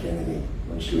Caroline Kennedy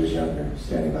when she was younger,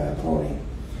 standing by a pony,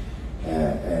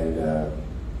 and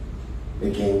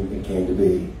it came to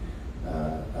be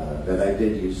that I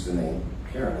did use the name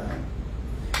Caroline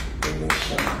in this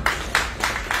song.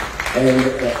 And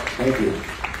thank you.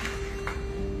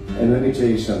 And let me tell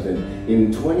you something.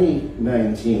 In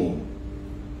 2019,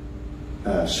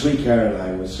 Sweet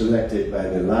Caroline was selected by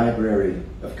the Library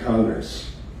of Congress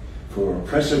for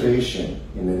preservation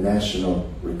in the National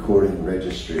Recording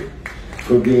Registry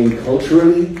for being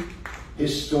culturally,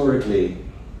 historically,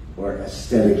 or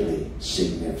aesthetically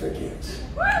significant.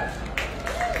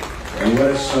 And what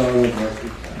a song it has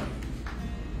become.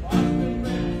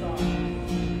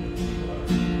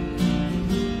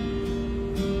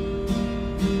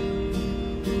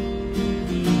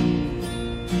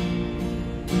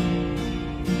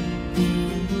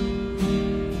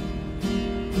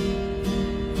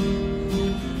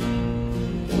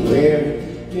 Where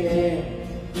it began,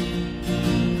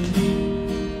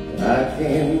 I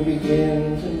can't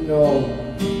begin to know.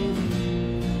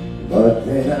 But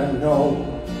then I know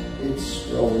it's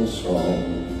growing strong.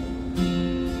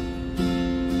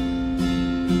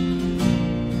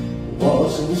 It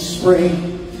was in spring,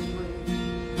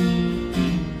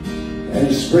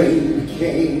 and spring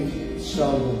became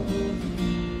summer.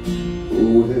 Who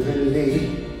would believe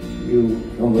you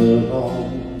come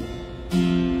along?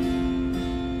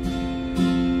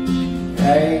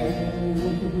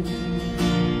 Hand,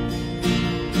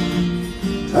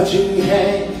 touching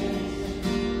hands,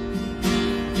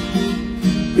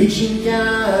 reaching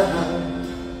out,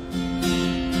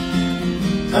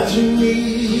 touching me,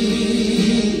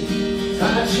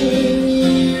 touching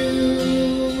you.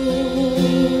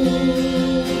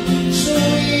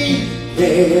 Sweet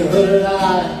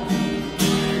Caroline,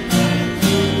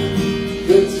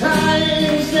 good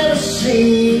times never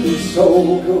seem so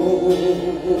good.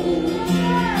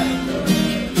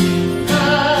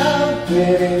 I've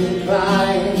been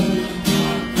inclined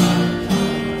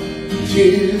to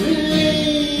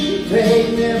believe they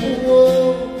never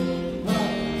would.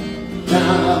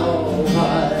 Now I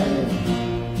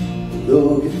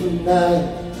look at the night,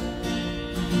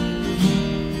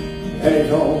 and it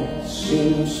don't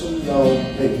seem so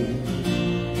lonely.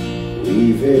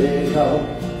 Leave it up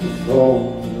for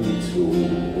me too.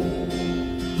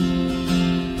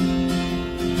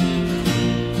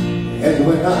 And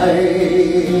when I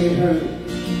heard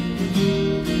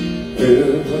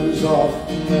it was off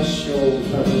my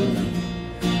shoulder,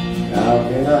 how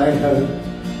can I hurt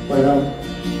when I'm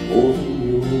holding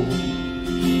you?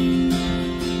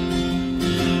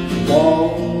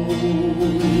 Long,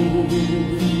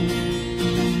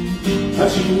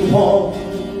 touching warm,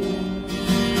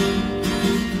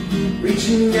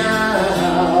 reaching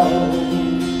out,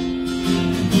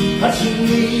 touching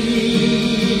me,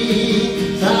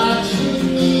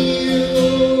 touching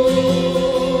you.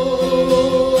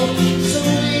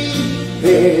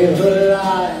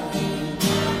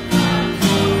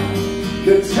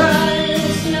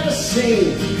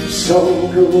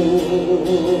 And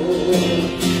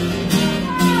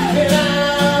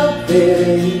I've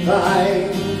been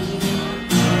inclined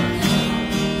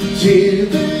to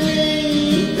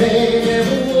believe they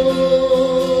never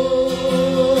would.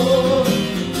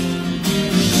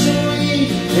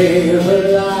 Sweet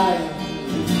Caroline,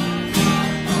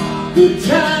 good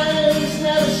times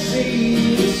never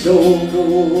seem so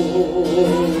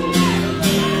good.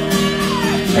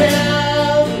 And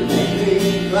I'm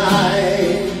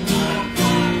inclined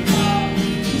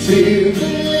to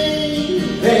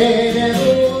believe they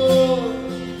never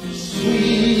would.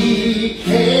 Sweet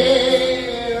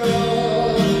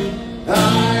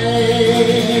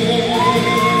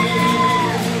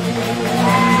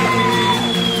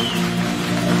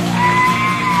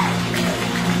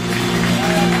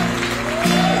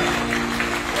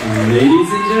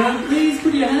Ladies and gentlemen, please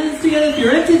put your hands together for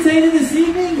your entertainer this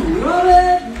evening,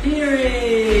 Robert Neary.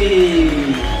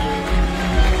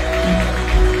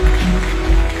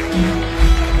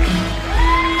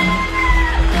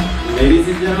 Ladies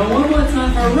and gentlemen, one more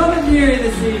time for Robert Neary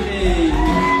this evening.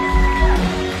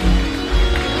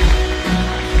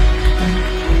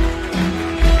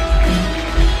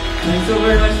 Thanks so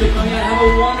very much for coming out. Have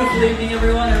a wonderful evening,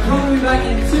 everyone, and we'll be back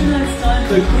in 2 minutes' time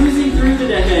for Cruising Through the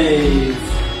Decades.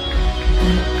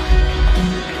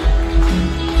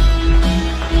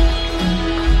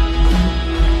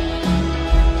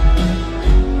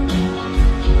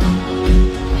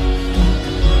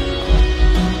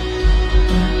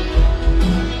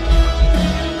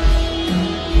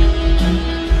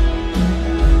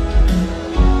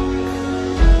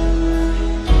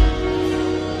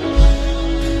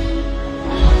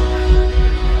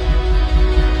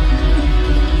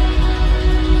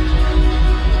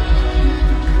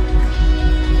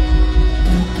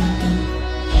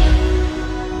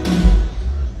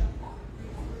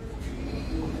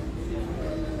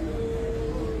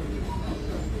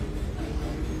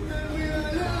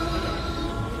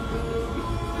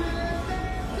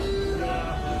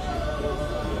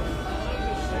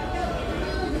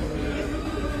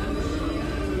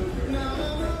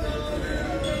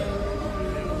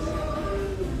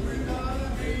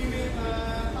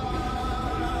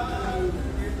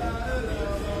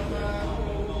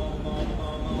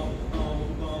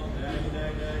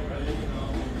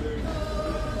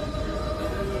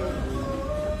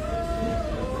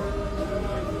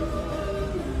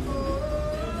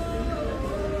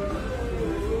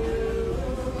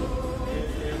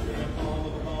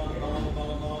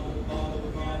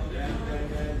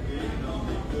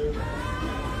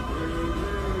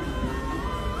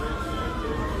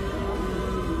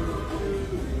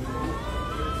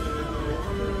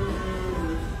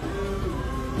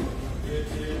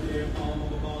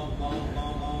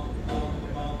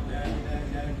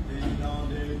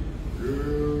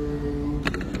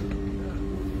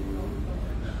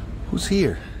 Who's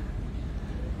here?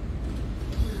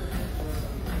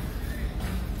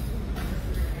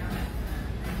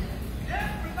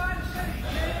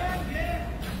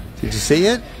 Did you see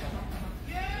it?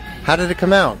 How did it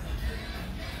come out?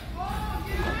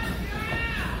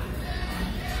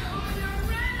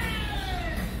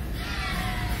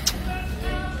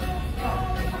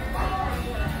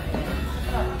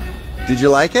 Did you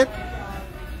like it?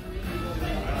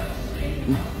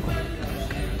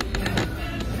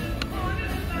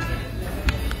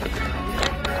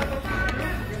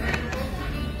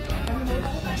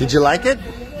 Did you like it?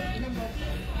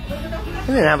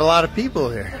 We didn't have a lot of people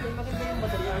here.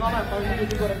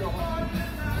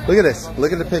 Look at this.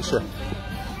 Look at the picture.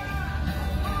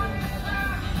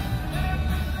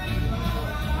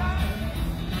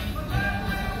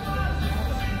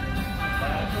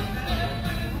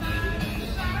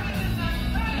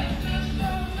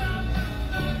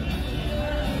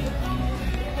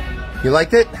 You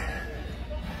liked it?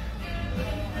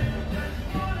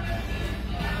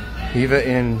 Eva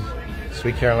in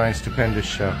Sweet Caroline's Stupendous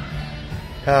Show.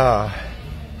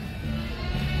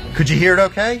 Could you hear it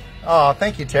okay? Oh,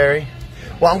 thank you, Terry.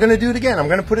 Well, I'm going to do it again. I'm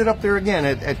going to put it up there again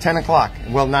at 10 o'clock.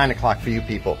 Well, 9 o'clock for you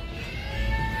people.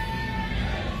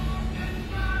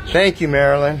 Thank you,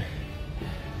 Marilyn.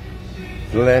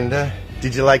 Linda,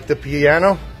 did you like the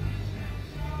piano?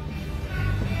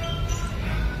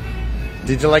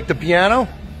 Did you like the piano?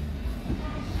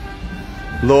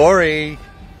 Lori.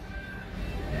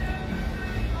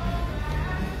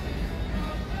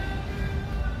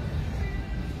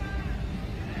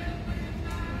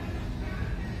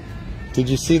 Did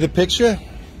you see the picture?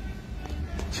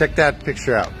 Check that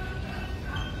picture out.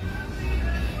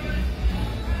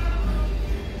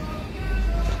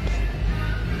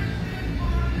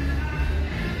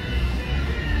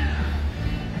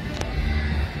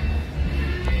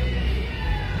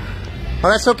 Oh,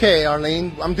 that's okay,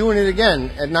 Arlene. I'm doing it again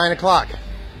at 9 o'clock.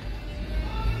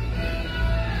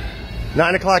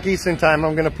 9 o'clock Eastern time,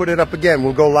 I'm going to put it up again.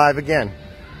 We'll go live again.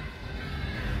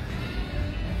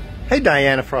 Hey,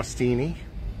 Diana Frostini,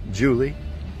 Julie,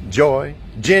 Joy,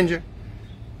 Ginger.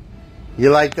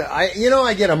 You like that?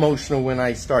 I get emotional when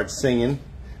I start singing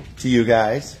to you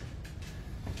guys.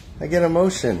 I get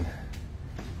emotion.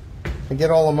 I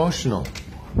get all emotional.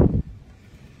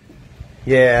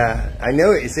 Yeah, I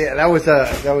know it. See, that was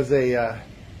a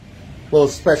little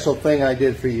special thing I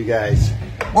did for you guys.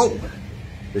 Whoa,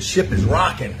 the ship is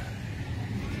rocking.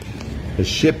 The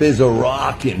ship is a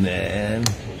rocking, man.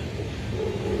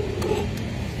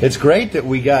 It's great that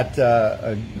we got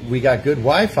good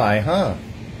Wi-Fi, huh?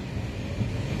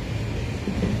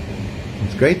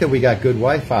 It's great that we got good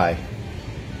Wi-Fi.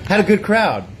 Had a good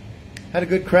crowd.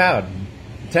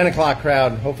 10 o'clock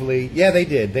crowd. Hopefully, yeah, they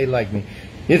did. They liked me.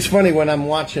 It's funny when I'm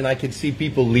watching, I can see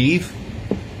people leave,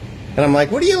 and I'm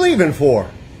like, "What are you leaving for?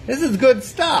 This is good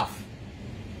stuff."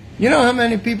 You know how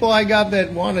many people I got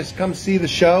that want to come see the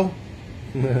show?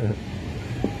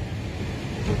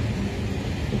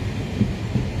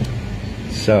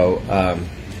 So,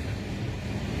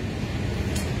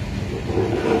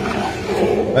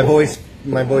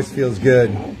 my voice feels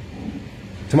good.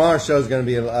 Tomorrow's show is going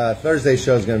to be Thursday's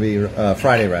show is going to be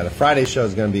Friday rather. Friday's show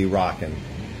is going to be rocking.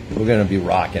 We're going to be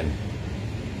rocking.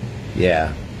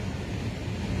 Yeah.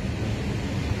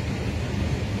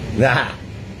 Nah.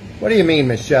 What do you mean,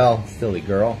 Michelle? Silly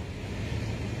girl.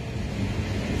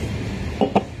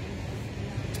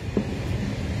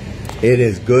 It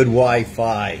is good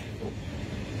Wi-Fi.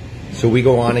 So we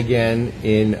go on again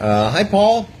in... hi,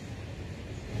 Paul.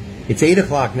 It's 8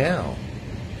 o'clock now.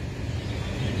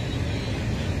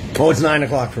 Oh, it's 9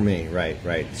 o'clock for me.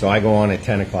 Right. So I go on at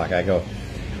 10 o'clock. I go...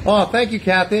 Oh, thank you,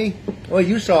 Kathy. Well,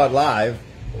 you saw it live.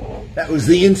 That was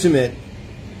the intimate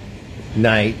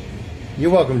night.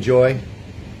 You're welcome, Joy.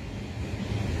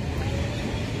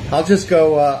 I'll just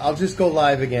go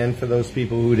live again for those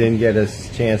people who didn't get a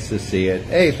chance to see it.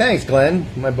 Hey, thanks, Glenn,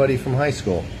 my buddy from high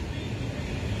school.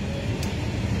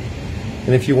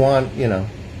 And if you want,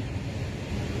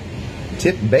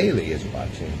 Tip Bailey is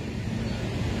watching.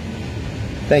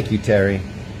 Thank you, Terry.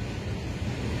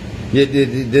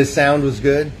 The sound was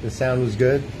good? The sound was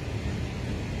good?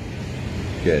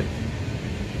 Good.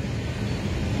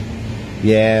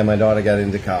 Yeah, my daughter got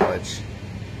into college.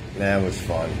 That was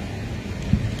fun.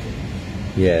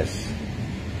 Yes.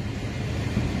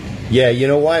 Yeah, you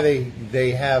know why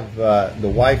they have the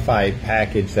Wi-Fi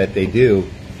package that they do?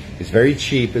 It's very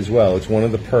cheap as well. It's one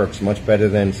of the perks, much better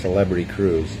than Celebrity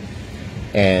Cruise.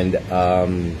 And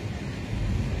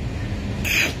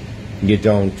you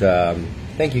don't...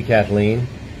 thank you, Kathleen.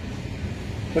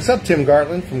 What's up, Tim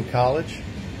Gartland from college?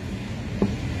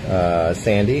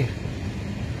 Sandy,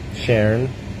 Sharon,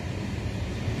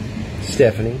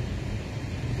 Stephanie,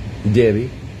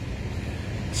 Debbie.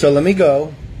 So let me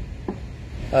go.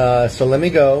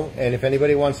 And if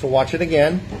anybody wants to watch it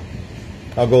again,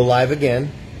 I'll go live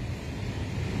again.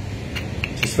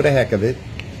 Just for the heck of it.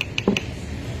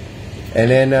 And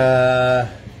then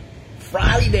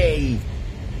Friday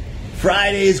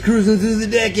is cruising through the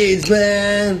decades,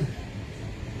 man.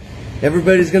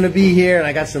 Everybody's gonna be here, and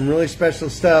I got some really special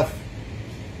stuff.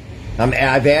 I've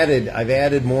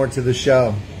added more to the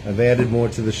show.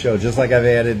 Just like I've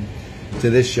added to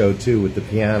this show too with the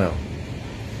piano.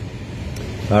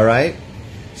 All right.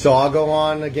 So I'll go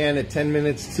on again at 10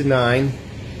 minutes to 9.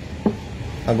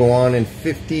 I'll go on in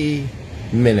 50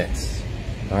 minutes.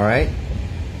 All right.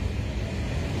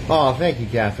 Oh, thank you,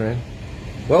 Catherine.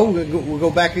 Well, we'll go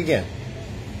back again.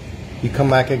 You come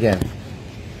back again.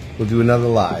 We'll do another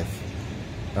live.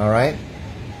 All right?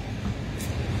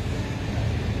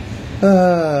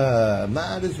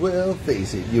 Might as well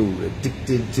face it. You're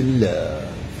addicted to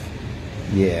love.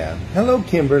 Yeah. Hello,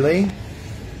 Kimberly.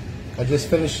 I just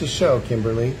finished the show,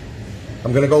 Kimberly.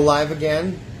 I'm going to go live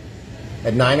again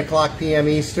at 9 o'clock p.m.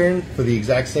 Eastern for the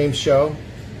exact same show.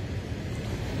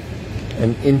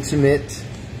 An intimate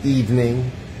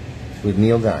evening with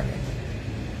Neil Diamond.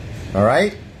 All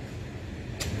right?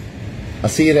 I'll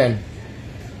see you then.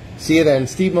 Steve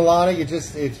Milana,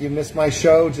 if you missed my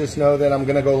show, just know that I'm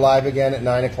going to go live again at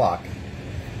 9 o'clock.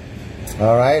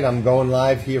 All right? I'm going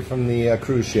live here from the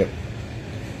cruise ship.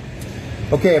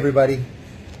 Okay, everybody.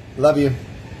 Love you.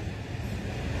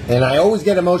 And I always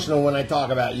get emotional when I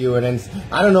talk about you. And then,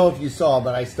 I don't know if you saw,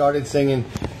 but I started singing,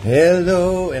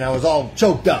 hello, and I was all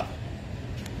choked up.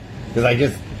 Because I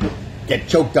just get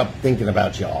choked up thinking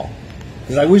about y'all.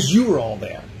 Because I wish you were all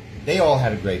there. They all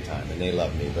had a great time, and they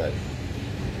love me, but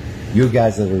you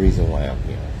guys are the reason why I'm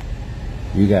here.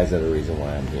 You guys are the reason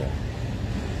why I'm here.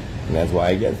 And that's why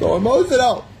I get so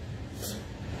emotional.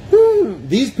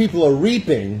 These people are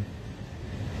reaping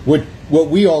what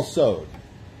we all sowed.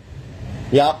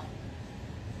 Yep.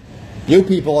 You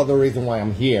people are the reason why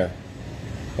I'm here.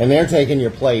 And they're taking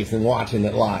your place and watching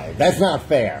it live. That's not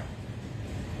fair.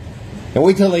 And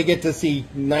wait till they get to see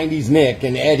 90s Nick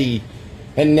and Eddie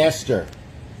and Nestor.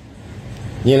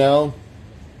 You know?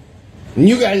 And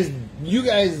you guys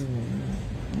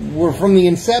were from the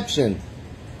inception.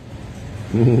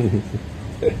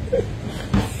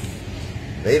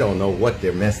 They don't know what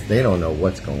they're messing. They don't know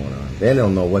what's going on. They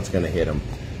don't know what's going to hit them.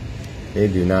 They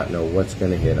do not know what's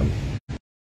going to hit them.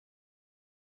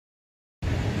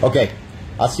 Okay,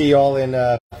 I'll see you all in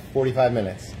 45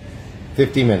 minutes,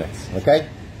 50 minutes. Okay,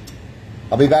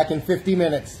 I'll be back in 50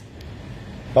 minutes.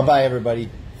 Bye bye, everybody.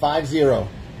 5-0.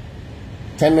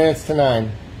 10 minutes to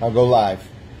 9. I'll go live,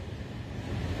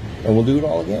 and we'll do it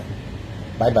all again.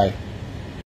 Bye bye.